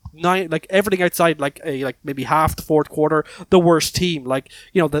like everything outside like maybe half the fourth quarter the worst team. Like,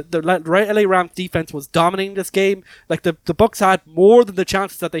 you know, the LA Rams defense was dominating this game. Like the Bucks had more than the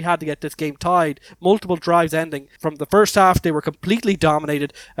chances that they had to get this game tied, multiple drives ending. From the first half they were completely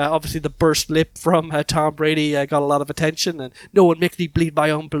dominated. Obviously the burst lip from Tom Brady got a lot of attention, and no one makes me bleed my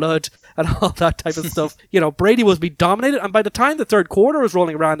own blood and all that type of stuff. You know, Brady was being dominated, and by the time the third quarter was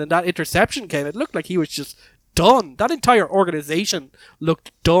rolling around and that interception came, it looked like he was just done. That entire organization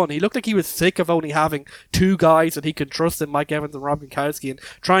looked done. He looked like he was sick of only having two guys that he could trust in Mike Evans and Rob Gronkowski, and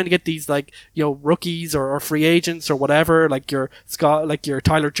trying to get these, like, you know, rookies or free agents or whatever, like your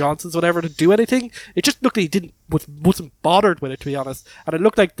Tyler Johnsons, whatever, to do anything. It just looked like he wasn't bothered with it, to be honest. And it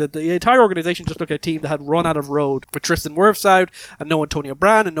looked like the entire organization just looked like a team that had run out of road, with Tristan Wirfs out and no Antonio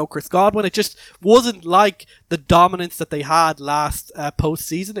Brown and no Chris Godwin. It just wasn't like the dominance that they had last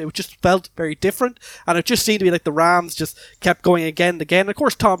postseason. It just felt very different, and it just seemed to be like the Rams just kept going again and again. Of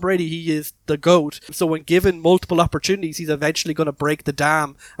course, Tom Brady, he is the GOAT, so when given multiple opportunities, he's eventually going to break the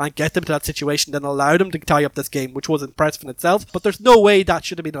dam and get them to that situation, then allow them to tie up this game, which was impressive in itself. But there's no way that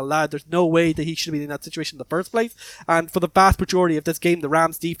should have been allowed. There's no way that he should have been in that situation in the first place. And for the vast majority of this game, the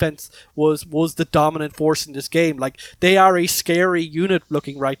Rams defense was the dominant force in this game. Like, they are a scary unit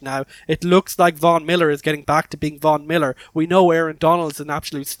looking right now. It looks like Von Miller is getting back to being Von Miller. We know Aaron Donald's an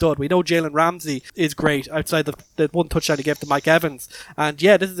absolute stud. We know Jalen Ramsey is great outside the one touchdown he gave to Mike Evans. And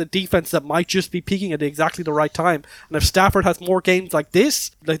yeah, this is a defense that might just be peaking at exactly the right time. And if Stafford has more games like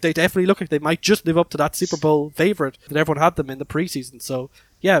this, they definitely look like they might just live up to that Super Bowl favorite that everyone had them in the preseason. So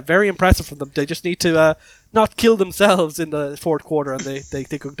yeah, very impressive from them. They just need to not kill themselves in the fourth quarter, and they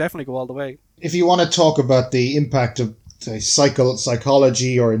could definitely go all the way. If you want to talk about the impact of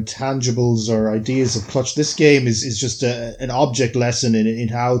psychology or intangibles or ideas of clutch, this game is just an object lesson in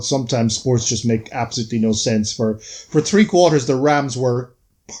how sometimes sports just make absolutely no sense. For 3 quarters, the Rams were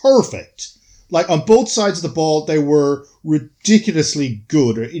perfect. Like, on both sides of the ball, they were ridiculously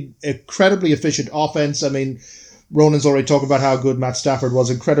good, incredibly efficient offense. I mean, Ronan's already talking about how good Matt Stafford was,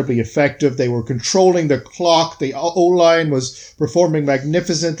 incredibly effective. They were controlling the clock. The O-line was performing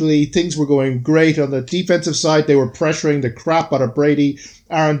magnificently. Things were going great. On the defensive side, they were pressuring the crap out of Brady.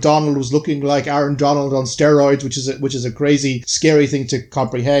 Aaron Donald was looking like Aaron Donald on steroids, which is a crazy, scary thing to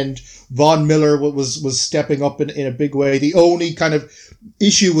comprehend. Von Miller was stepping up in a big way. The only kind of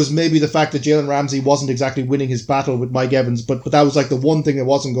issue was maybe the fact that Jalen Ramsey wasn't exactly winning his battle with Mike Evans, but that was like the one thing that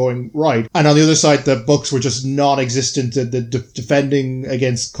wasn't going right. And on the other side, the Bucs were just non-existent. The defending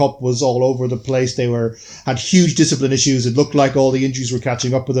against Kupp was all over the place. They had huge discipline issues. It looked like all the injuries were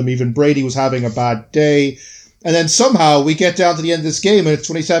catching up with them. Even Brady was having a bad day. And then somehow we get down to the end of this game and it's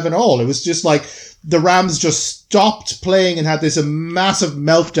 27-all. It was just like the Rams just stopped playing and had this massive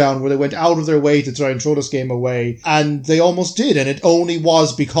meltdown where they went out of their way to try and throw this game away. And they almost did. And it only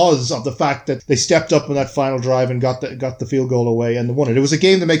was because of the fact that they stepped up on that final drive and got the field goal away and won it. It was a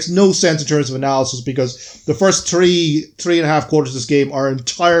game that makes no sense in terms of analysis because the first three and a half quarters of this game are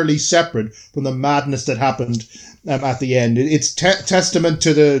entirely separate from the madness that happened at the end. It's testament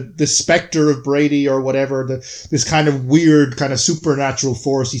to the specter of Brady or whatever, this kind of weird, kind of supernatural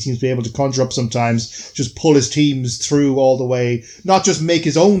force he seems to be able to conjure up sometimes, just pull his teams through all the way, not just make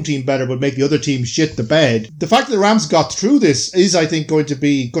his own team better, but make the other team shit the bed. The fact that the Rams got through this is, I think, going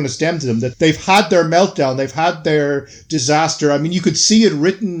to stem to them, that they've had their meltdown, they've had their disaster. I mean, you could see it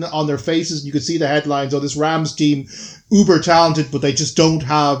written on their faces, and you could see the headlines, this Rams team, uber talented, but they just don't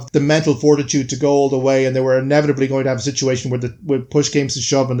have the mental fortitude to go all the way, and they were inevitably going to have a situation where push came to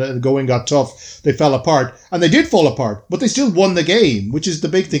shove and the going got tough. They fell apart, and they did fall apart, but they still won the game, which is the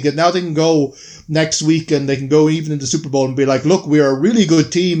big thing. And now they can go next week and they can go even into the Super Bowl and be like, look, we are a really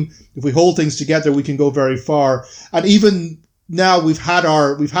good team. If we hold things together, we can go very far. And even now we've had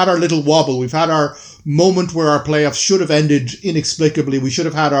our little wobble. We've had our moment where our playoffs should have ended inexplicably. We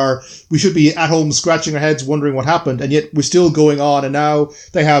should be at home scratching our heads wondering what happened, and yet we're still going on. And now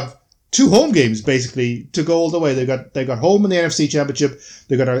they have 2 home games basically to go all the way. They got home in the NFC Championship.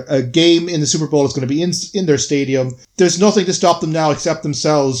 They got a game in the Super Bowl. It's going to be in their stadium. There's nothing to stop them now except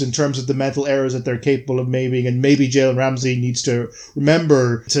themselves in terms of the mental errors that they're capable of making. And maybe Jalen Ramsey needs to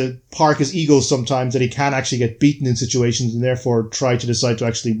remember to park his ego sometimes, that he can actually get beaten in situations and therefore try to decide to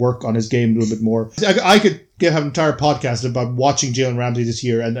actually work on his game a little bit more. I could have an entire podcast about watching Jalen Ramsey this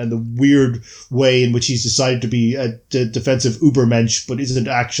year and the weird way in which he's decided to be a defensive ubermensch, but isn't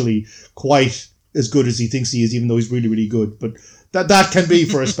actually quite as good as he thinks he is, even though he's really, really good. But that can be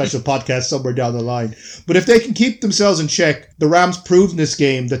for a special podcast somewhere down the line. But if they can keep themselves in check, the Rams proved in this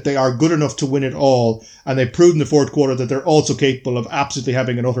game that they are good enough to win it all, and they proved in the fourth quarter that they're also capable of absolutely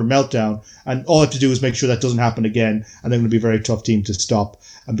having an utter meltdown. And all I have to do is make sure that doesn't happen again, and they're going to be a very tough team to stop.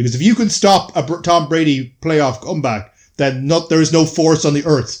 And because if you can stop a Tom Brady playoff comeback, then there is no force on the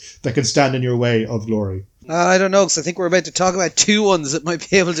earth that can stand in your way of glory. I don't know, because I think we're about to talk about 2 ones that might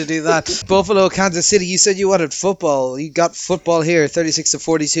be able to do that. Buffalo, Kansas City, you said you wanted football. You got football here,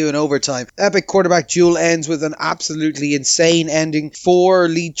 36-42 in overtime. Epic quarterback duel ends with an absolutely insane ending. 4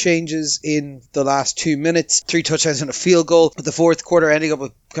 lead changes in the last 2 minutes, 3 touchdowns and a field goal, with the fourth quarter ending up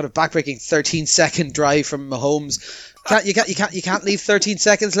with kind of backbreaking 13-second drive from Mahomes. You can't leave 13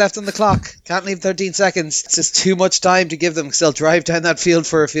 seconds left on the clock. Can't leave 13 seconds. It's just too much time to give them, because they'll drive down that field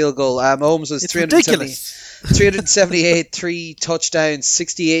for a field goal. Mahomes was 378, 3 touchdowns,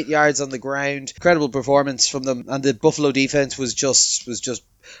 68 yards on the ground. Incredible performance from them, and the Buffalo defense was just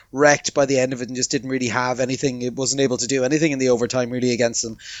wrecked by the end of it and just didn't really have anything. It wasn't able to do anything in the overtime really against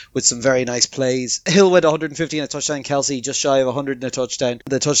them, with some very nice plays. Hill went 150 and a touchdown. Kelsey just shy of 100 and a touchdown.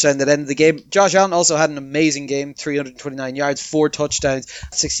 The touchdown that ended the game. Josh Allen also had an amazing game, 329 yards, 4 touchdowns,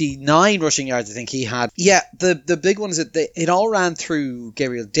 69 rushing yards I think he had. Yeah, the big one is that it all ran through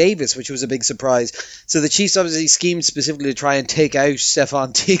Gabriel Davis, which was a big surprise. So the Chiefs obviously schemed specifically to try and take out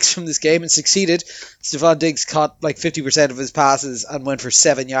Stephon Diggs from this game and succeeded. Stephon Diggs caught like 50% of his passes and went for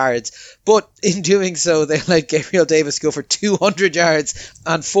 7 yards. But in doing so, they let Gabriel Davis go for 200 yards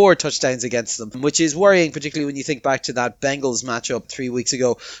and 4 touchdowns against them, which is worrying, particularly when you think back to that Bengals matchup 3 weeks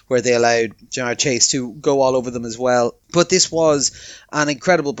ago where they allowed Ja'Marr Chase to go all over them as well. But this was an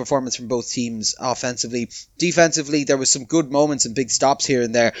incredible performance from both teams offensively. Defensively, there was some good moments and big stops here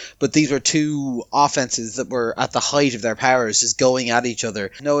and there, but these were 2 offenses that were at the height of their powers, just going at each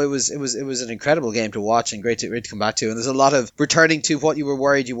other. No, it was an incredible game to watch and great to come back to. And there's a lot of returning to what you were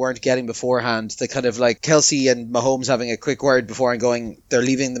worried you weren't getting beforehand. The kind of like Kelsey and Mahomes having a quick word before and going, they're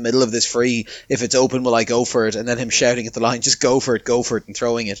leaving the middle of this free. If it's open, will I go for it? And then him shouting at the line, just go for it, and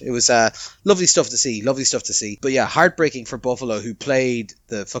throwing it. It was lovely stuff to see. But yeah, heartbreak heartbreaking for Buffalo, who played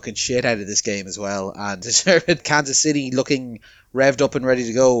the fucking shit out of this game as well, and deserved. Kansas City looking revved up and ready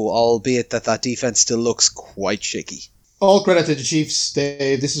to go, albeit that defense still looks quite shaky. All credit to the Chiefs.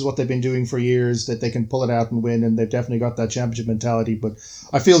 This is what they've been doing for years, that they can pull it out and win, and they've definitely got that championship mentality. But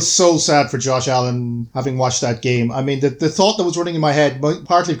I feel so sad for Josh Allen having watched that game. I mean, the thought that was running in my head,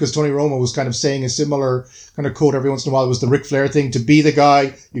 partly because Tony Romo was kind of saying a similar kind of quote every once in a while, was the Ric Flair thing, to be the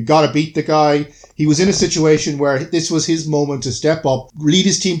guy, you got to beat the guy. He was in a situation where this was his moment to step up, lead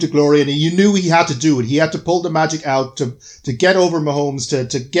his team to glory, and you knew he had to do it. He had to pull the magic out to get over Mahomes,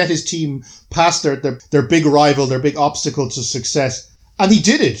 to get his team past their big rival, their big obstacle to success. And he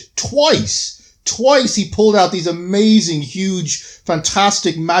did it twice. Twice he pulled out these amazing, huge,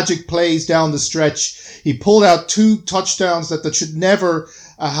 fantastic magic plays down the stretch. He pulled out 2 touchdowns that should never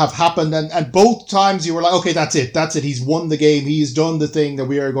have happened, and both times you were like, okay, that's it, he's won the game, he's done the thing that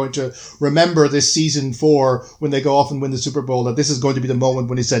we are going to remember this season for when they go off and win the Super Bowl, that this is going to be the moment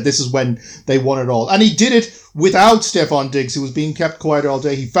when he said this is when they won it all. And he did it without Stephon Diggs, who was being kept quiet all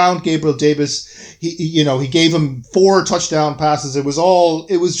day. He found Gabriel Davis, he gave him 4 touchdown passes. It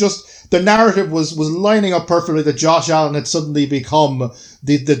was just, the narrative was lining up perfectly that Josh Allen had suddenly become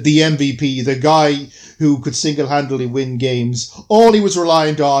the MVP, the guy who could single-handedly win games. All he was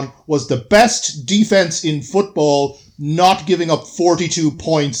reliant on was the best defense in football, not giving up 42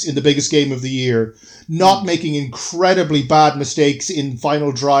 points in the biggest game of the year, not making incredibly bad mistakes in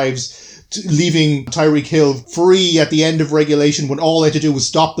final drives, leaving Tyreek Hill free at the end of regulation when all they had to do was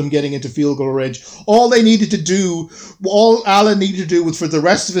stop them getting into field goal range. All Allen needed to do was for the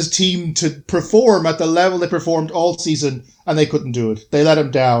rest of his team to perform at the level they performed all season, and they couldn't do it. They let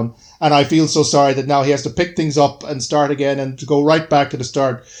him down. And I feel so sorry that now he has to pick things up and start again and to go right back to the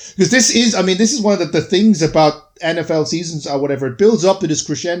start. Because this is one of the things about NFL seasons or whatever. It builds up to this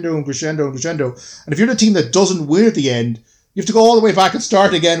crescendo and crescendo and crescendo. And if you're the team that doesn't win at the end, you have to go all the way back and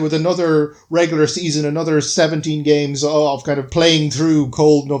start again with another regular season, another 17 games of kind of playing through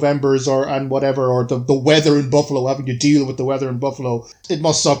cold Novembers or the weather in Buffalo, having to deal with the weather in Buffalo. It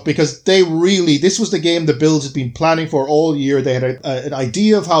must suck because this was the game the Bills had been planning for all year. They had an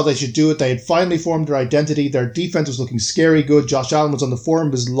idea of how they should do it. They had finally formed their identity. Their defense was looking scary good. Josh Allen was on the form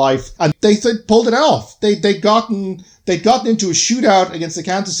of his life, and they pulled it off. They'd gotten into a shootout against the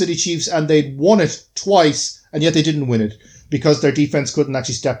Kansas City Chiefs, and they'd won it twice, and yet they didn't win it, because their defense couldn't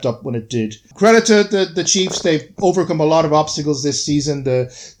actually step up when it did. Credit to the Chiefs. They've overcome a lot of obstacles this season.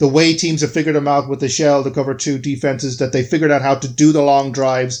 The way teams have figured them out with the shell, the cover 2 defenses, that they figured out how to do the long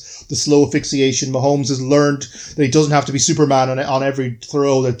drives, the slow asphyxiation. Mahomes has learned that he doesn't have to be Superman on every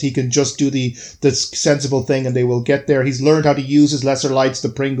throw, that he can just do the sensible thing and they will get there. He's learned how to use his lesser lights, the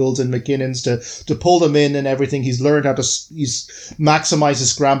Pringles and McKinnons, to pull them in and everything. He's learned how to maximize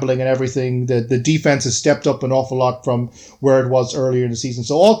his scrambling and everything. The defense has stepped up an awful lot from where it was earlier in the season.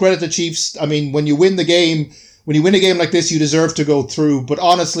 So all credit to Chiefs. I mean, when you win a game like this, you deserve to go through. But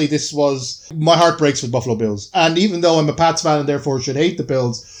honestly, my heart breaks with Buffalo Bills. And even though I'm a Pats fan and therefore should hate the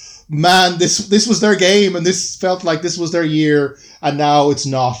Bills, man, this was their game and this felt like this was their year, and now it's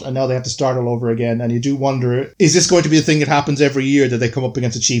not. And now they have to start all over again. And you do wonder, is this going to be a thing that happens every year, that they come up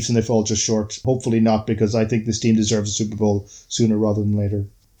against the Chiefs and they fall just short? Hopefully not, because I think this team deserves a Super Bowl sooner rather than later.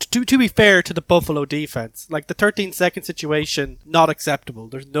 To be fair to the Buffalo defense, like the 13-second situation, not acceptable.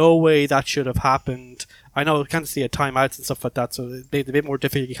 There's no way that should have happened. I know you can't see timeouts and stuff like that, so it made it a bit more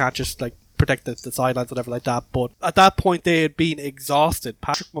difficult. You can't just protect the sidelines, whatever like that. But at that point, they had been exhausted.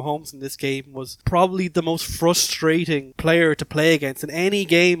 Patrick Mahomes in this game was probably the most frustrating player to play against in any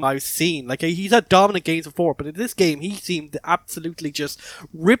game I've seen. Like, he's had dominant games before, but in this game, he seemed to absolutely just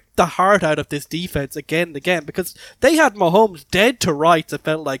rip the heart out of this defense again and again, because they had Mahomes dead to rights, it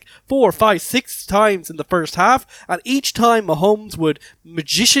felt like 4, 5, 6 times in the first half, and each time Mahomes would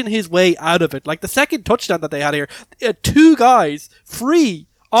magician his way out of it. Like the second touchdown that they had here, 2 guys free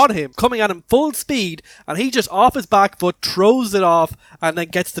on him, coming at him full speed, and he just off his back foot throws it off and then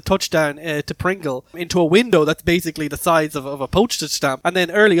gets the touchdown to Pringle into a window that's basically the size of a postage stamp. And then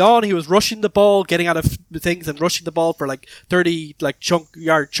early on he was rushing the ball, getting out of things and rushing the ball for 30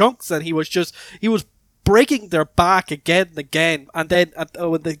 yard chunks, and he was breaking their back again and again. And then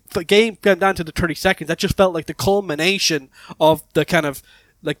when the game came down to the 30 seconds, that just felt like the culmination of the kind of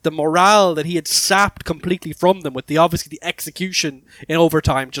like the morale that he had sapped completely from them with obviously the execution in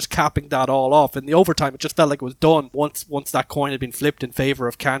overtime, just capping that all off. In the overtime, it just felt like it was done once that coin had been flipped in favor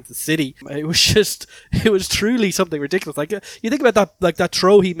of Kansas City. It was truly something ridiculous. Like, you think about that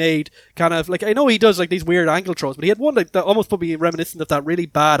throw he made, kind of like, I know he does like these weird angle throws, but he had one like that almost probably reminiscent of that really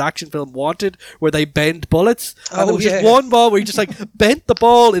bad action film Wanted, where they bend bullets. And there was just one ball where he just like bent the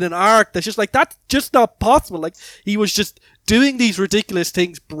ball in an arc that's just like, that's just not possible. Like, he was just doing these ridiculous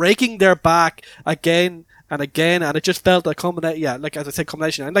things, breaking their back again and again, and it just felt like like as I said,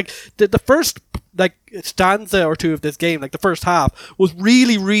 combination. And like the first like stanza or two of this game, like the first half, was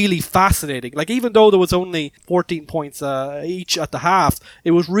really, really fascinating. Like, even though there was only 14 points each at the half,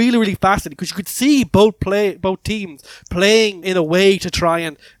 it was really, really fascinating because you could see both teams playing in a way to try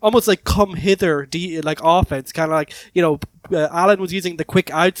and almost like come hither, like offense, kind of like, you know, Allen was using the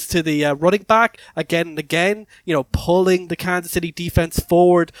quick outs to the running back again and again, you know, pulling the Kansas City defense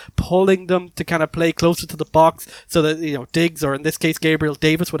forward, pulling them to kind of play closer to the box so that, you know, Diggs, or in this case Gabriel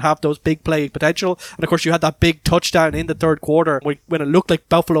Davis, would have those big play potential. And of course you had that big touchdown in the third quarter when it looked like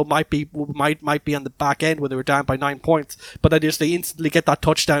Buffalo might be on the back end when they were down by 9 points, but they instantly get that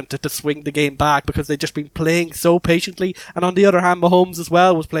touchdown to swing the game back because they'd just been playing so patiently. And on the other hand, Mahomes as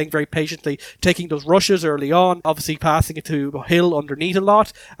well was playing very patiently, taking those rushes early on, obviously passing it to Hill underneath a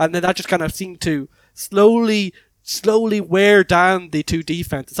lot, and then that just kind of seemed to slowly wear down the two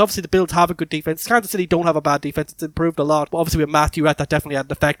defenses. Obviously the Bills have a good defense. Kansas City don't have a bad defense. It's improved a lot. But obviously with Matthew that definitely had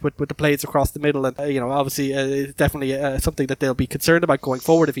an effect with the plays across the middle, and you know, obviously it's definitely something that they'll be concerned about going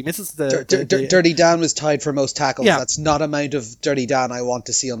forward if he misses the Dirty Dan was tied for most tackles. Yeah. That's not amount of Dirty Dan I want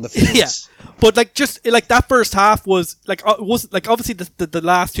to see on the field. Yeah, but like, just like that first half was like obviously the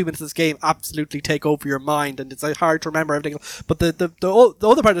last 2 minutes of this game absolutely take over your mind, and it's hard to remember everything. But the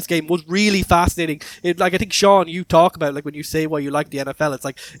other part of this game was really fascinating. Like, I think, Sean, you talk about, like, when you say why you like the NFL, it's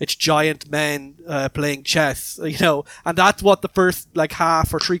like it's giant men playing chess, you know, and that's what the first like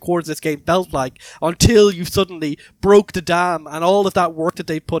half or three quarters of this game felt like, until you suddenly broke the dam and all of that work that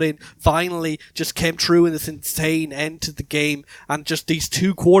they put in finally just came true in this insane end to the game, and just these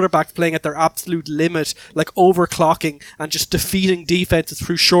two quarterbacks playing at their absolute limit, like overclocking and just defeating defenses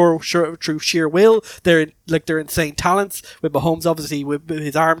through sheer will. They're insane talents, with Mahomes obviously with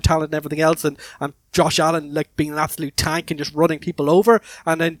his arm talent and everything else, and Josh Allen like being an absolute tank and just running people over.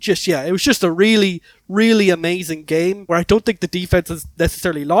 And then it was just a really, really amazing game where I don't think the defense has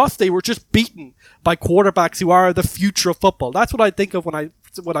necessarily lost. They were just beaten by quarterbacks who are the future of football. That's what I think of when I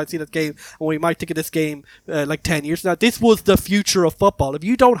see this game, and we might think of this game like 10 years now. This was the future of football. If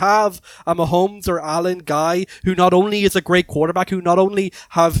you don't have a Mahomes or Allen guy who not only is a great quarterback, who not only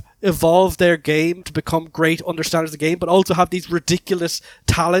have evolved their game to become great understanders of the game, but also have these ridiculous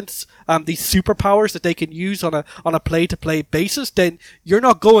talents, these superpowers that they can use on a play-to-play basis, then you're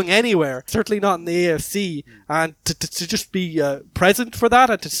not going anywhere. Certainly not in the AFC. And to just be present for that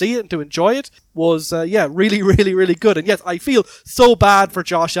and to see it and to enjoy it was really, really, really good. And yes, I feel so bad for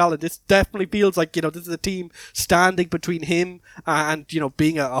Josh Allen. This definitely feels like, you know, this is a team standing between him and, you know,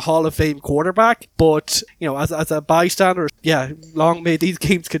 being a Hall of Fame quarterback. But, you know, as a bystander, long may these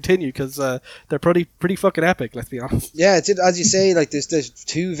games continue, because they're pretty fucking epic, let's be honest. Yeah, it's as you say, like there's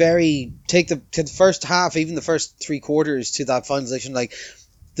two very, take the first half, even the first three quarters to that finalization, like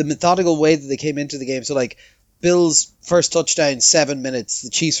the methodical way that they came into the game. So like Bills first touchdown 7 minutes, the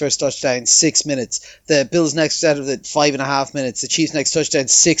Chiefs first touchdown 6 minutes, the Bills next set of it 5.5 minutes, the Chiefs next touchdown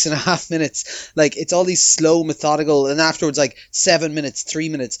 6.5 minutes. Like, it's all these slow, methodical, and afterwards like 7 minutes, 3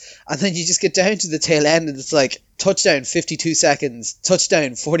 minutes, and then you just get down to the tail end and it's like touchdown 52 seconds,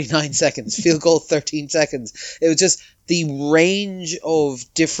 touchdown 49 seconds, field goal 13 seconds. It was just the range of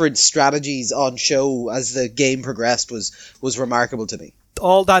different strategies on show as the game progressed was remarkable to me.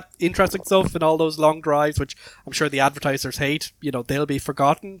 All that interesting stuff and all those long drives, which I'm sure the advertisers hate, you know, they'll be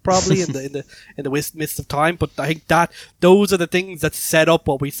forgotten probably in the midst of time. But I think that those are the things that set up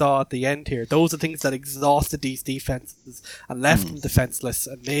what we saw at the end here. Those are the things that exhausted these defenses and left them defenseless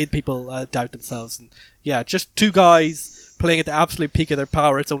and made people doubt themselves. And yeah, just two guys playing at the absolute peak of their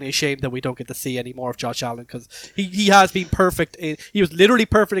power. It's only a shame that we don't get to see any more of Josh Allen, because he has been perfect. He was literally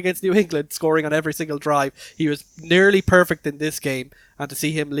perfect against New England, scoring on every single drive. He was nearly perfect in this game, and to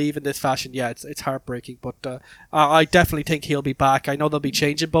see him leave in this fashion, it's heartbreaking. But I definitely think he'll be back. I know they'll be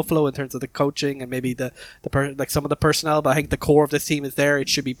changing Buffalo in terms of the coaching and maybe like some of the personnel, but I think the core of this team is there. It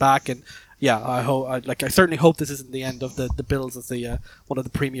should be back, and yeah, I certainly hope this isn't the end of the Bills as the one of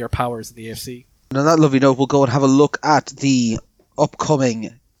the premier powers in the AFC. And on that lovely note, we'll go and have a look at the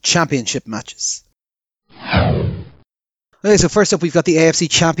upcoming championship matches. Okay, so first up, we've got the AFC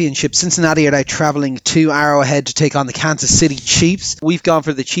Championship. Cincinnati are now traveling to Arrowhead to take on the Kansas City Chiefs. We've gone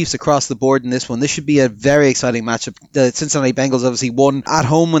for the Chiefs across the board in this one. This should be a very exciting matchup. The Cincinnati Bengals obviously won at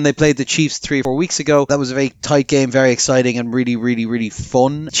home when they played the Chiefs 3 or 4 weeks ago. That was a very tight game, very exciting and really, really, really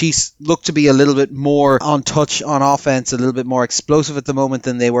fun. Chiefs look to be a little bit more on touch on offense, a little bit more explosive at the moment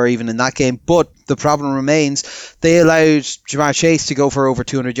than they were even in that game. But the problem remains, they allowed Jamar Chase to go for over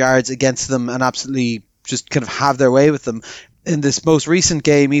 200 yards against them and absolutely just kind of have their way with them. In this most recent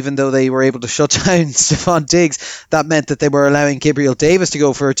game, even though they were able to shut down Stephon Diggs, that meant that they were allowing Gabriel Davis to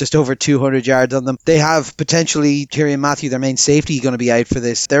go for just over 200 yards on them. They have potentially Tyrann Mathieu, their main safety, going to be out for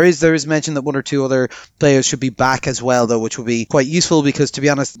this. There is mention that 1 or 2 other players should be back as well, though, which will be quite useful because, to be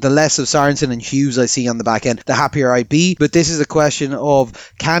honest, the less of Sorensen and Hughes I see on the back end, the happier I'd be. But this is a question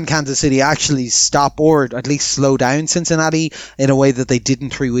of, can Kansas City actually stop or at least slow down Cincinnati in a way that they didn't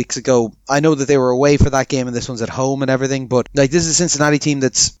 3 weeks ago? I know that they were away for that game and this one's at home and everything, but this is a Cincinnati team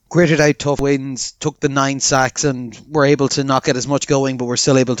that's gritted out tough wins, took the 9 sacks and were able to not get as much going, but were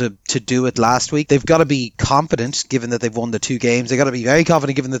still able to do it last week. They've got to be confident given that they've won the 2 games. They've got to be very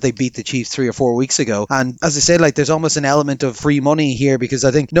confident given that they beat the Chiefs 3 or 4 weeks ago. And as I said, there's almost an element of free money here because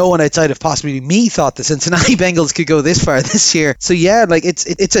I think no one outside of possibly me thought the Cincinnati Bengals could go this far this year. So yeah,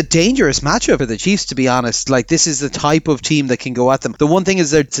 it's a dangerous matchup for the Chiefs, to be honest. This is the type of team that can go at them. The one thing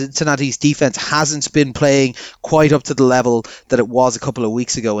is that Cincinnati's defense hasn't been playing quite up to the level that it was a couple of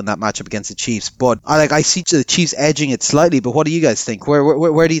weeks ago in that matchup against the Chiefs. But I see the Chiefs edging it slightly. But what do you guys think?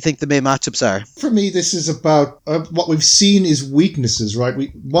 Where do you think the main matchups are? For me, this is about what we've seen is weaknesses, right?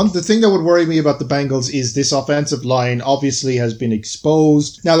 The thing that would worry me about the Bengals is this offensive line obviously has been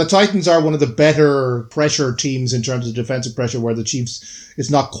exposed. Now, the Titans are one of the better pressure teams in terms of defensive pressure, where the Chiefs is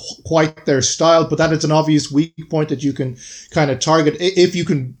not quite their style, but that is an obvious weak point that you can kind of target.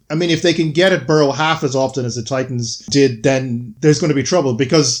 If they can get at Burrow half as often as the Titans did, then there's going to be trouble,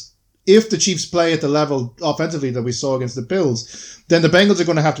 because if the Chiefs play at the level offensively that we saw against the Bills, then the Bengals are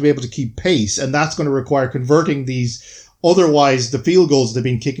going to have to be able to keep pace, and that's going to require converting these, otherwise the field goals they've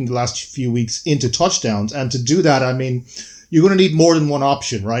been kicking the last few weeks, into touchdowns. And to do that, you're going to need more than one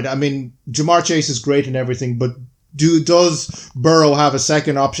option, right? Jamar Chase is great and everything, but does Burrow have a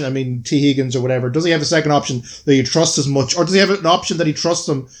second option? T. Higgins or whatever, does he have a second option that he trusts as much, or does he have an option that he trusts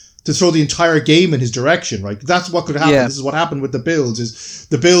them to throw the entire game in his direction, right? That's what could happen. Yeah. This is what happened with the Bills, is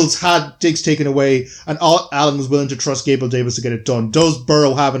the Bills had Diggs taken away and Allen was willing to trust Gabriel Davis to get it done. Does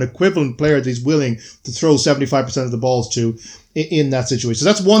Burrow have an equivalent player that he's willing to throw 75% of the balls to in that situation? So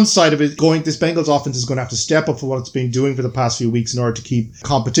that's one side of it. This Bengals offense is going to have to step up for what it's been doing for the past few weeks in order to keep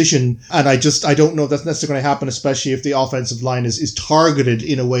competition. And I don't know if that's necessarily going to happen, especially if the offensive line is targeted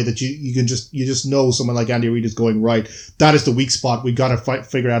in a way that you just know someone like Andy Reid is going, right, that is the weak spot. We've got to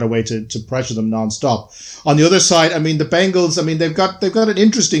figure out a way to pressure them nonstop. On the other side, the Bengals, they've got an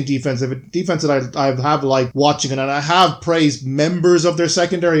interesting defense. They have a defense that I have liked watching, and I have praised members of their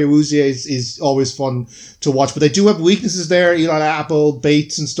secondary. Awuzie is always fun to watch, but they do have weaknesses there. Eli Apple,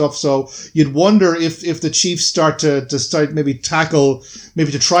 Bates and stuff. So you'd wonder if the Chiefs start to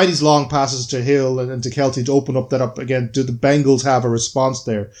try these long passes to Hill and to Kelty to open that up again. Do the Bengals have a response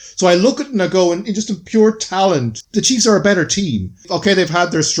there? So I look at it and I go, and just in pure talent, the Chiefs are a better team. Okay, they've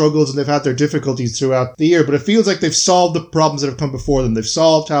had their struggles and they've had their difficulties throughout the year, but it feels like they've solved the problems that have come before them. They've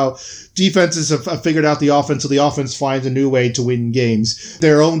solved how defenses have figured out the offense, so the offense finds a new way to win games.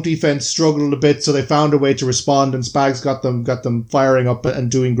 Their own defense struggled a bit, so they found a way to respond, and Spags got them firing up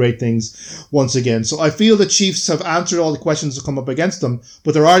and doing great things once again. So I feel the Chiefs have answered all the questions that come up against them,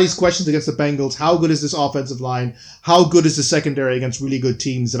 but there are these questions against the Bengals. How good is this offensive line? How good is the secondary against really good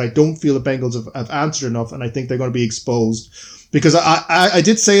teams? That I don't feel the Bengals have answered enough, and I think they're going to be exposed. Because I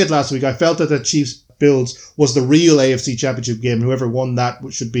did say it last week, I felt that the Chiefs Bills was the real AFC Championship game. Whoever won that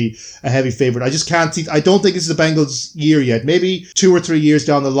should be a heavy favorite. I just can't see. I don't think this is the Bengals' year yet. Maybe 2 or 3 years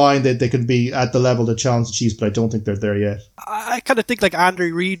down the line that they can be at the level to challenge the Chiefs, but I don't think they're there yet. I kind of think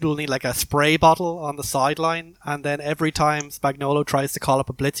Andrew Reid will need a spray bottle on the sideline, and then every time Spagnuolo tries to call up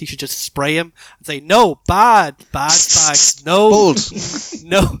a blitz, he should just spray him and say, "No, bad, Spags, no, bold,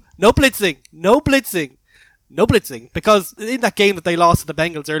 no blitzing, no blitzing." No blitzing, because in that game that they lost to the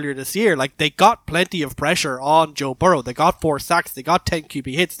Bengals earlier this year, they got plenty of pressure on Joe Burrow. They got 4 sacks, they got 10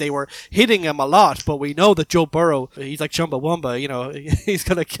 QB hits, they were hitting him a lot, but we know that Joe Burrow, he's like Chumbawamba, he's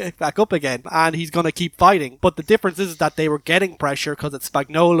going to kick back up again, and he's going to keep fighting. But the difference is that they were getting pressure because it's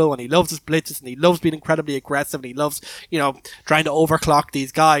Spagnuolo, and he loves his blitzes, and he loves being incredibly aggressive, and he loves, trying to overclock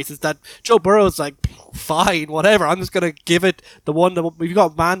these guys, is that Joe Burrow's fine, whatever. I'm just going to give it the one that we've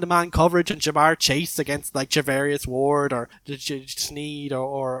got man-to-man coverage and Jamar Chase against like Javarius Ward or Snead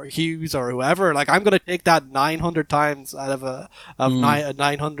or Hughes or whoever. Like, I'm going to take that 900 times out of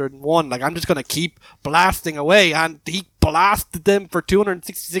 901. Like, I'm just going to keep blasting away, and he blasted them for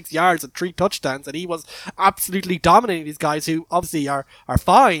 266 yards and 3 touchdowns, and he was absolutely dominating these guys who obviously are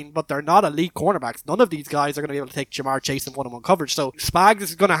fine, but they're not elite cornerbacks. None of these guys are going to be able to take Jamar Chase in one-on-one coverage. So Spags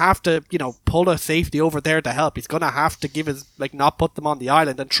is going to have to, pull a safety over there to help. He's going to have to give his, not put them on the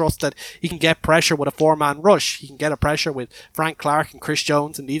island and trust that he can get pressure with a 4-man rush. He can get a pressure with Frank Clark and Chris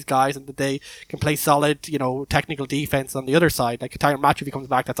Jones and these guys, and that they can play solid, technical defense on the other side. Like, Tyron Matthew, if he comes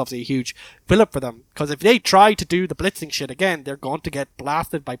back, that's obviously a huge fill-up for them. Because if they try to do the blitzing shit again, they're going to get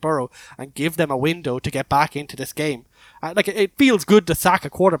blasted by Burrow and give them a window to get back into this game. It feels good to sack a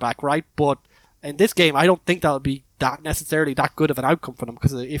quarterback, right? But in this game, I don't think that'll be that necessarily that good of an outcome for them,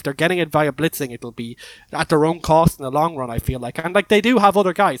 because if they're getting it via blitzing, it'll be at their own cost in the long run, I feel like. And they do have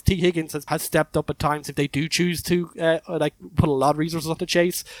other guys. T. Higgins has stepped up at times if they do choose to put a lot of resources on the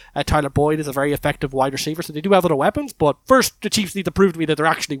chase. Tyler Boyd is a very effective wide receiver, so they do have other weapons. But first, the Chiefs need to prove to me that they're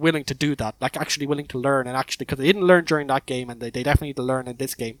actually willing to do that, actually willing to learn, and actually, because they didn't learn during that game, and they definitely need to learn in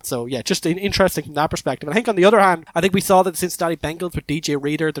this game. So yeah, just interesting from that perspective. And I think on the other hand, I think we saw that the Cincinnati Bengals with DJ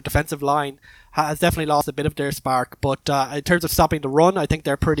Reader, the defensive line, has definitely lost a bit of their spark, but in terms of stopping the run, I think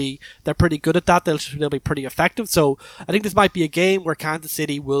they're pretty good at that. They'll be pretty effective. So I think this might be a game where Kansas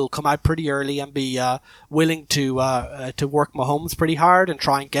City will come out pretty early and be willing to work Mahomes pretty hard and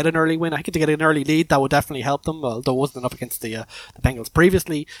try and get an early win. I think if they get an early lead, that would definitely help them, although it wasn't enough against the Bengals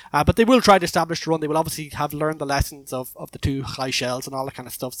previously. But they will try to establish the run. They will obviously have learned the lessons of the 2 high shells and all that kind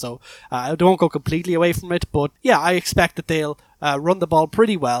of stuff. So they won't go completely away from it. But yeah, I expect that they'll run the ball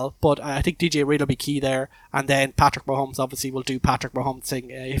pretty well, but I think DJ Reed will be key there, and then Patrick Mahomes obviously will do Patrick Mahomes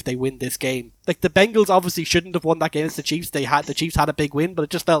thing if they win this game. Like, the Bengals obviously shouldn't have won that game against the Chiefs. The Chiefs had a big win, but it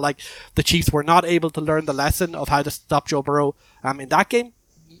just felt like the Chiefs were not able to learn the lesson of how to stop Joe Burrow in that game.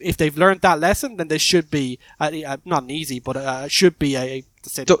 If they've learned that lesson, then this should be not an easy, but should be a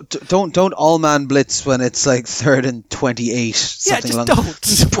don't all man blitz when it's like 3rd and 28. Yeah, just don't.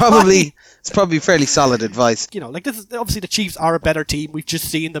 It's probably fairly solid advice. This is obviously, the Chiefs are a better team. We've just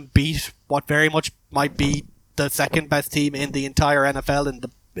seen them beat what very much might be the second best team in the entire NFL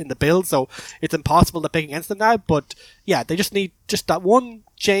in the Bills. So it's impossible to pick against them now. But yeah, they just need just that one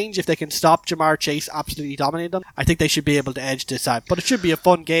change. If they can stop Jamar Chase absolutely dominating them, I think they should be able to edge this out. But it should be a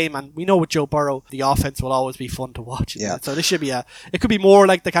fun game, and we know with Joe Burrow, the offense will always be fun to watch. Yeah. So this should be it could be more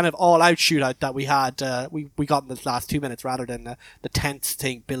like the kind of all-out shootout that we had, we got in the last 2 minutes, rather than the tense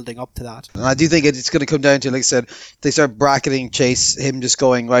thing building up to that. And I do think it's going to come down to, like I said, they start bracketing Chase, him just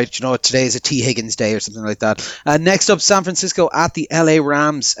going, right, today is a T. Higgins day or something like that. Next up, San Francisco at the LA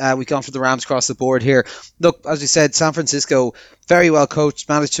Rams. We've gone for the Rams across the board here. Look, as we said, San Francisco, very well coached,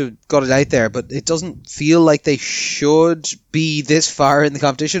 managed to got it out there, but it doesn't feel like they should be this far in the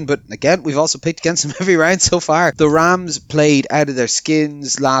competition. But again, we've also picked against them every round so far. The Rams played out of their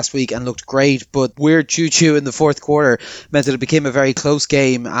skins last week and looked great, but weird choo-choo in the 4th quarter meant that it became a very close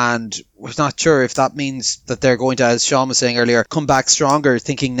game, and we're not sure if that means that they're going to, as Sean was saying earlier, come back stronger,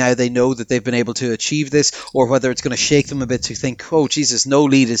 thinking now they know that they've been able to achieve this, or whether it's going to shake them a bit to think, oh Jesus, no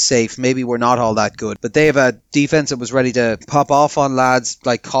lead is safe, maybe we're not all that good. But they have a defense that was ready to pop off on lads,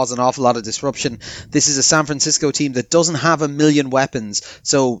 like cause an awful lot of disruption. This is a San Francisco team that doesn't have a million weapons,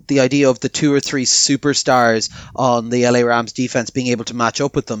 so the idea of the 2 or 3 superstars on the LA Rams defense being able to match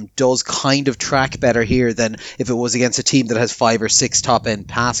up with them does kind of track better here than if it was against a team that has 5 or 6 top end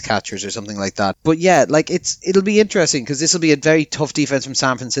pass catchers or something like that. But yeah, like it'll be interesting, because this will be a very tough defense from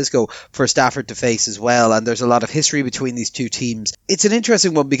San Francisco for Stafford to face as well, and there's a lot of history between these two teams. It's an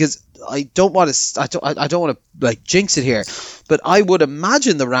interesting one, because I don't want to like jinx it here, but I would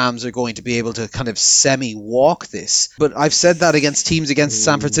imagine the Rams are going to be able to kind of semi-walk this. But I've said that against teams against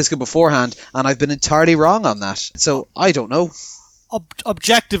San Francisco beforehand, and I've been entirely wrong on that. So I don't know.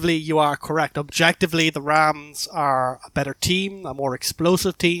 Objectively, you are correct. Objectively, the Rams are a better team, a more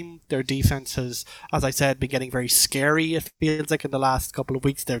explosive team. Their defense has, as I said, been getting very scary. It feels like in the last couple of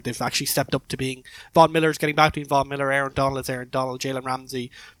weeks, they've actually stepped up to being. Von Miller's getting back to Von Miller. Aaron Donald is Aaron Donald. Jalen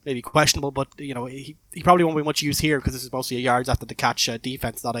Ramsey maybe questionable, but he probably won't be much use here, because this is mostly a yards after the catch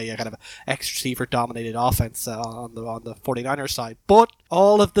defense, not a kind of ex-receiver dominated offense on the 49ers side. But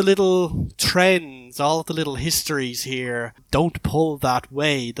all of the little trends, all of the little histories here don't pull that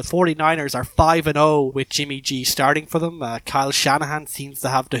way. The 49ers are 5-0 with Jimmy G starting for them. Kyle Shanahan seems to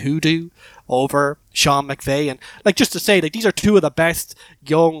have the hoodoo over Sean McVay, and just to say, these are 2 of the best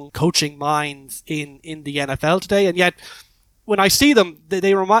young coaching minds in the NFL today, and yet when I see them,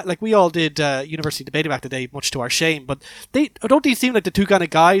 they remind, like we all did university debate back today, much to our shame, but don't they seem like the two kind of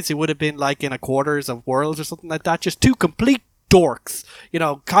guys who would have been like in a quarters of Worlds or something like that, just two complete dorks. You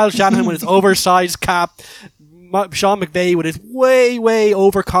know, Kyle Shanahan with his oversized cap, Sean McVay with his way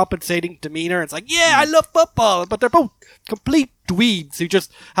overcompensating demeanor. It's like, yeah, I love football, but they're both complete dweebs who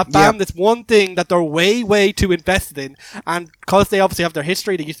just have found this one thing that they're way too invested in. And because they obviously have their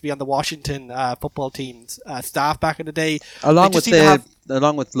history, they used to be on the Washington football team's staff back in the day. Along with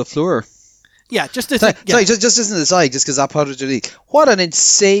LaFleur. Yeah, just this. Sorry, just as an aside, just because that part of the league, what an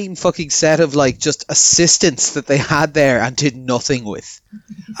insane fucking set of like just assistants that they had there and did nothing with.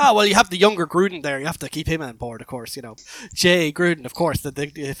 Oh, well, you have the younger Gruden there. You have to keep him on board, of course. You know, Jay Gruden, of course,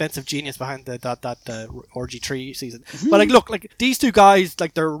 the offensive genius behind that RG3 season. But like, look, like these two guys,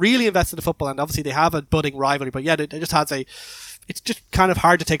 like they're really invested in football, and obviously they have a budding rivalry. But yeah, it just has a. It's just kind of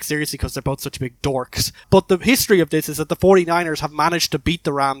hard to take seriously because they're both such big dorks. But the history of this is that the 49ers have managed to beat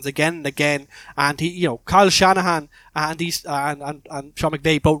the Rams again and again. And Kyle Shanahan and Sean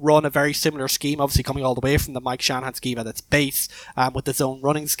McVay both run a very similar scheme, obviously coming all the way from the Mike Shanahan scheme at its base, with its own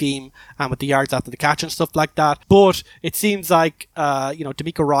running scheme and with the yards after the catch and stuff like that. But it seems like,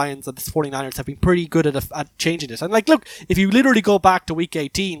 DeMeco Ryans and the 49ers have been pretty good at changing this. And like, look, if you literally go back to week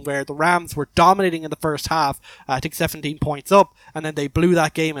 18 where the Rams were dominating in the first half, I think 17 points up, and then they blew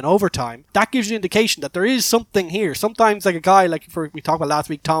that game in overtime, that gives you an indication that there is something here. Sometimes like a guy like we talked about last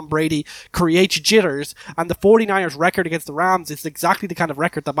week, Tom Brady, creates jitters, and the 49ers record against the Rams is exactly the kind of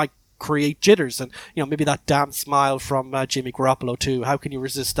record that might create jitters. And maybe that damn smile from Jimmy Garoppolo too. How can you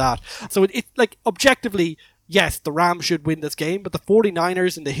resist that? So it like objectively, yes, the Rams should win this game, but the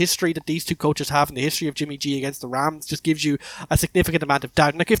 49ers and the history that these two coaches have and the history of Jimmy G against the Rams just gives you a significant amount of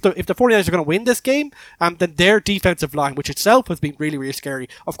doubt. And like if the 49ers are going to win this game, then their defensive line, which itself has been really scary,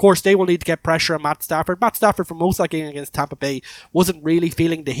 of course they will need to get pressure on Matt Stafford. Matt Stafford for most of that game against Tampa Bay wasn't really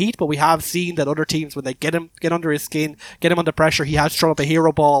feeling the heat, but we have seen that other teams, when they get under his skin, get him under pressure, he has thrown up a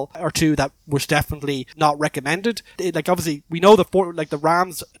hero ball or two that was definitely not recommended. Like obviously we know the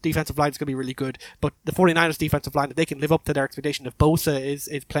Rams defensive line is going to be really good, but the 49ers defensive line, if they can live up to their expectation, if Bosa is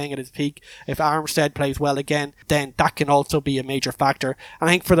playing at his peak, if Armstead plays well again, then that can also be a major factor. And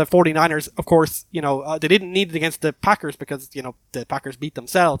I think for the 49ers, of course, they didn't need it against the Packers because, the Packers beat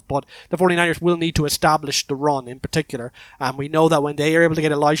themselves, but the 49ers will need to establish the run in particular. And we know that when they are able to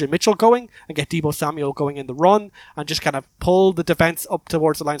get Elijah Mitchell going and get Deebo Samuel going in the run and just kind of pull the defense up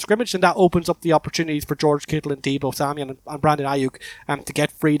towards the line of scrimmage, then that opens up the opportunities for George Kittle and Deebo Samuel and Brandon Ayuk to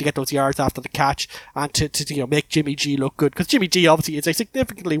get free, to get those yards after the catch, and to make Jimmy G look good, because Jimmy G obviously is a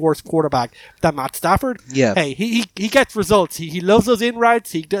significantly worse quarterback than Matt Stafford. Yeah. Hey, he gets results. He loves those in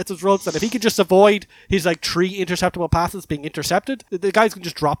routes. He gets those results, and if he can just avoid his like 3 interceptable passes being intercepted, the guys can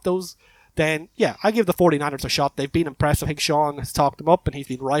just drop those. Then yeah, I give the 49ers a shot. They've been impressive. I think Sean has talked them up and he's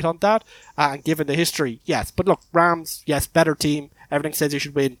been right on that. And given the history, yes. But look, Rams, yes, better team. Everything says you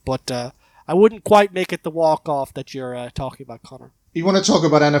should win, but I wouldn't quite make it the walk off that you're talking about, Connor. You want to talk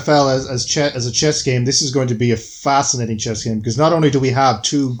about NFL as a chess game. This is going to be a fascinating chess game, because not only do we have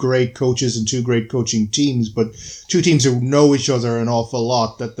two great coaches and two great coaching teams, but two teams who know each other an awful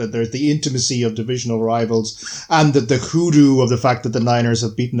lot, that there's the intimacy of divisional rivals, and the hoodoo of the fact that the Niners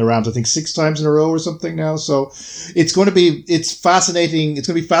have beaten the Rams, I think 6 times in a row or something now. So it's fascinating. It's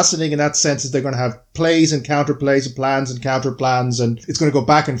going to be fascinating in that sense that they're going to have plays and counterplays and plans and counter plans, and it's going to go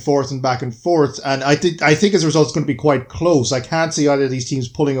back and forth and back and forth. And I think as a result, it's going to be quite close. I can't see either of these teams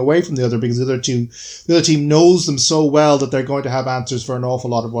pulling away from the other, because the other team knows them so well that they're going to have answers for an awful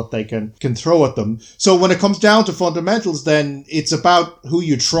lot of what they can throw at them. So when it comes down to fundamentals, then it's about who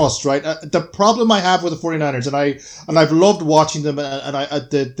you trust, right? The problem I have with the 49ers, and I've loved watching them, and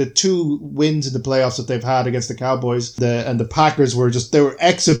the 2 wins in the playoffs that they've had against the Cowboys and the Packers they were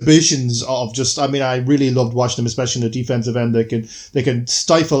exhibitions of I really loved watching them, especially in the defensive end. They can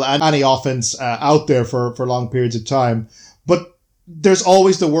stifle any offense out there for long periods of time. But there's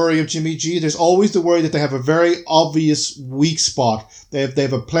always the worry of Jimmy G. There's always the worry that they have a very obvious weak spot. They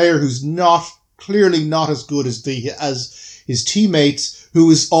have a player who's clearly not as good as his teammates, who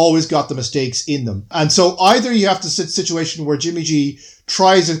has always got the mistakes in them. And so either you have to sit in a situation where Jimmy G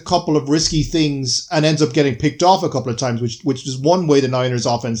tries a couple of risky things and ends up getting picked off a couple of times, which is one way the Niners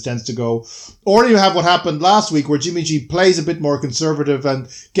offense tends to go. Or you have what happened last week, where Jimmy G plays a bit more conservative and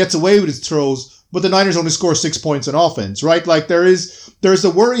gets away with his throws, but the Niners only score 6 points on offense, right? Like there's a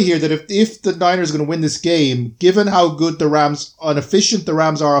worry here that if the Niners are going to win this game, given how good the Rams and efficient the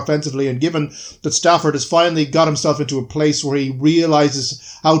Rams are offensively, and given that Stafford has finally got himself into a place where he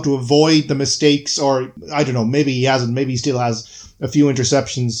realizes how to avoid the mistakes, or I don't know, maybe he hasn't, maybe he still has a few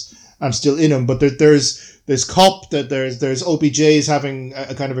interceptions still in him, but there's There's Cup, that there's OBJ's having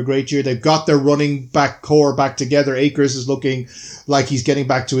a kind of a great year. They've got their running back core back together. Akers is looking like he's getting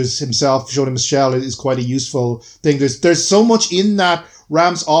back to himself. Jordan Michelle is quite a useful thing. There's so much in that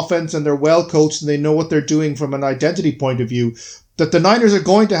Rams offense, and they're well coached and they know what they're doing from an identity point of view, that the Niners are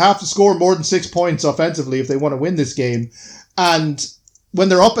going to have to score more than 6 points offensively if they want to win this game. And when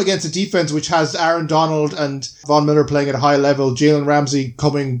they're up against a defense which has Aaron Donald and Von Miller playing at a high level, Jalen Ramsey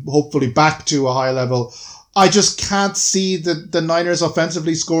coming hopefully back to a high level, I just can't see the Niners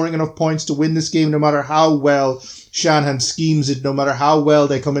offensively scoring enough points to win this game, no matter how well Shanahan schemes it, no matter how well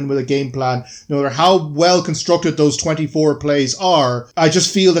they come in with a game plan, no matter how well constructed those 24 plays are. I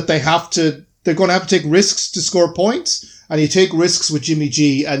just feel that they're going to have to take risks to score points, and you take risks with Jimmy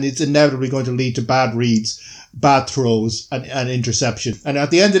G, and it's inevitably going to lead to bad reads, bad throws, and interception. And at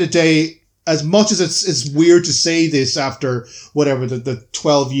the end of the day, as much as it's weird to say this after whatever the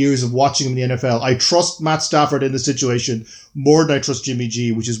 12 years of watching him in the NFL, I trust Matt Stafford in the situation more than I trust Jimmy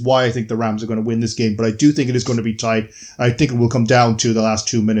G, which is why I think the Rams are going to win this game. But I do think it is going to be tight. I think it will come down to the last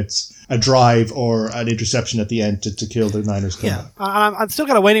 2 minutes, a drive or an interception at the end to kill the Niners comeback. Yeah, I'm still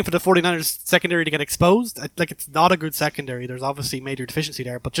kind of waiting for the 49ers secondary to get exposed. Like, it's not a good secondary. There's obviously major deficiency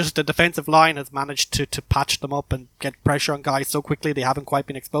there, but just the defensive line has managed to patch them up and get pressure on guys so quickly they haven't quite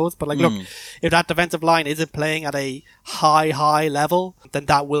been exposed. But look, if that defensive line isn't playing at a high level, then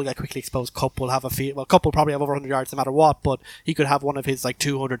that will get quickly exposed. Cup will have Cup will probably have over 100 yards no matter what, but he could have one of his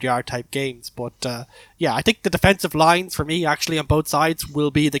 200 yard type games. But yeah, I think the defensive lines for me actually on both sides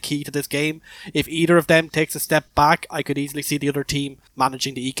will be the key to this game. If either of them takes a step back, I could easily see the other team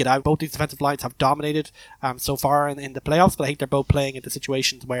managing to eke it out. Both these defensive lines have dominated so far in the playoffs, but I think they're both playing into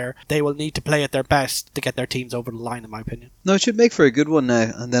situations where they will need to play at their best to get their teams over the line, in my opinion. No, it should make for a good one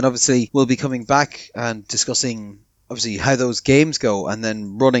now. And then obviously we'll be coming back and discussing obviously how those games go, and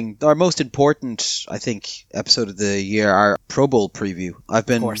then running our most important, I think, episode of the year, our Pro Bowl preview. I've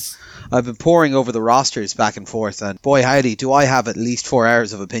been poring over the rosters back and forth, and boy howdy, do I have at least 4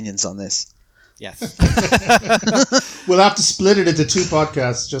 hours of opinions on this. Yes. We'll have to split it into 2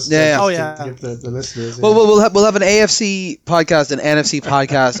 podcasts just to give the listeners. Well, we'll have an AFC podcast, an NFC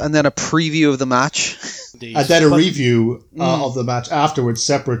podcast, and then a preview of the match. Indeed. And then a review of the match afterwards,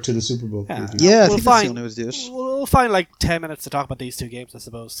 separate to the Super Bowl preview. Yeah, I think that's the only way to do it. We'll find 10 minutes to talk about these 2 games, I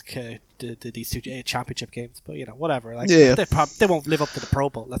suppose. These 2 championship games, but whatever. They won't live up to the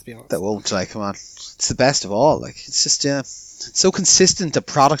Pro Bowl. Let's be honest. They won't. Come on, it's the best of all. It's just it's so consistent a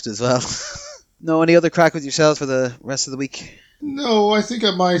product as well. No, any other crack with yourselves for the rest of the week? No, I think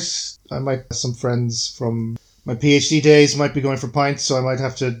I might some friends from my PhD days might be going for pints, so I might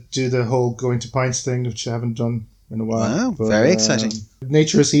have to do the whole going to pints thing, which I haven't done in a while. Wow, very exciting.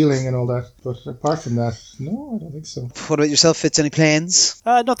 Nature is healing and all that, but apart from that, no, I don't think so. What about yourself, Fitz? Any plans?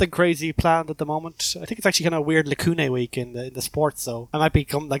 Nothing crazy planned at the moment. I think it's actually kind of a weird Lacune week in the sports, so I might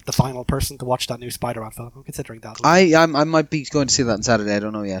become the final person to watch that new Spider-Man film. I'm considering that. I might be going to see that on Saturday. I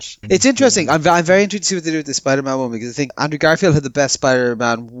don't know yet. It's interesting. I'm very interested to see what they do with the Spider-Man one, because I think Andrew Garfield had the best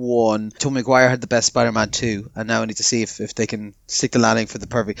Spider-Man 1, Tobey Maguire had the best Spider-Man 2, and now I need to see if they can stick the landing for the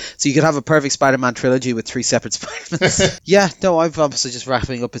perfect. So you could have a perfect Spider-Man trilogy with 3 separate Spider-Mans. Yeah, no, I've obviously just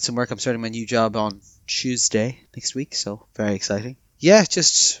wrapping up with some work. I'm starting my new job on Tuesday next week, so very exciting. Yeah,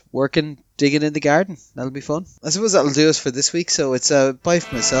 just working, digging in the garden. That'll be fun. I suppose that'll do us for this week. So it's bye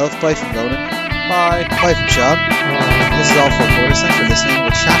from myself, bye from Ronan, Bye from Sean. This is all for Thanks for listening.